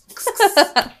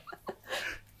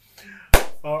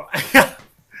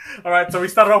 All right, so we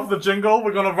started off with the jingle.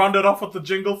 We're gonna round it off with the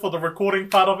jingle for the recording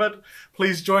part of it.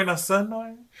 Please join us in.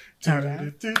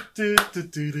 The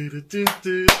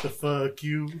fuck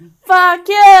you. Fuck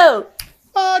you.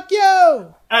 Fuck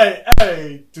you.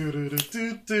 Hey. The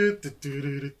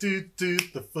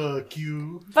fuck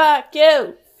you. Fuck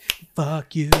you.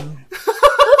 Fuck you.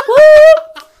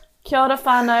 Kia ora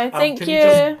whānau. Thank Can you.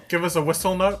 just give us a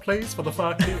whistle note, please, for the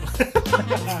fuck you?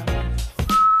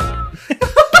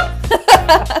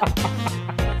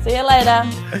 See you later.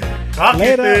 Ka kite.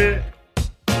 Later.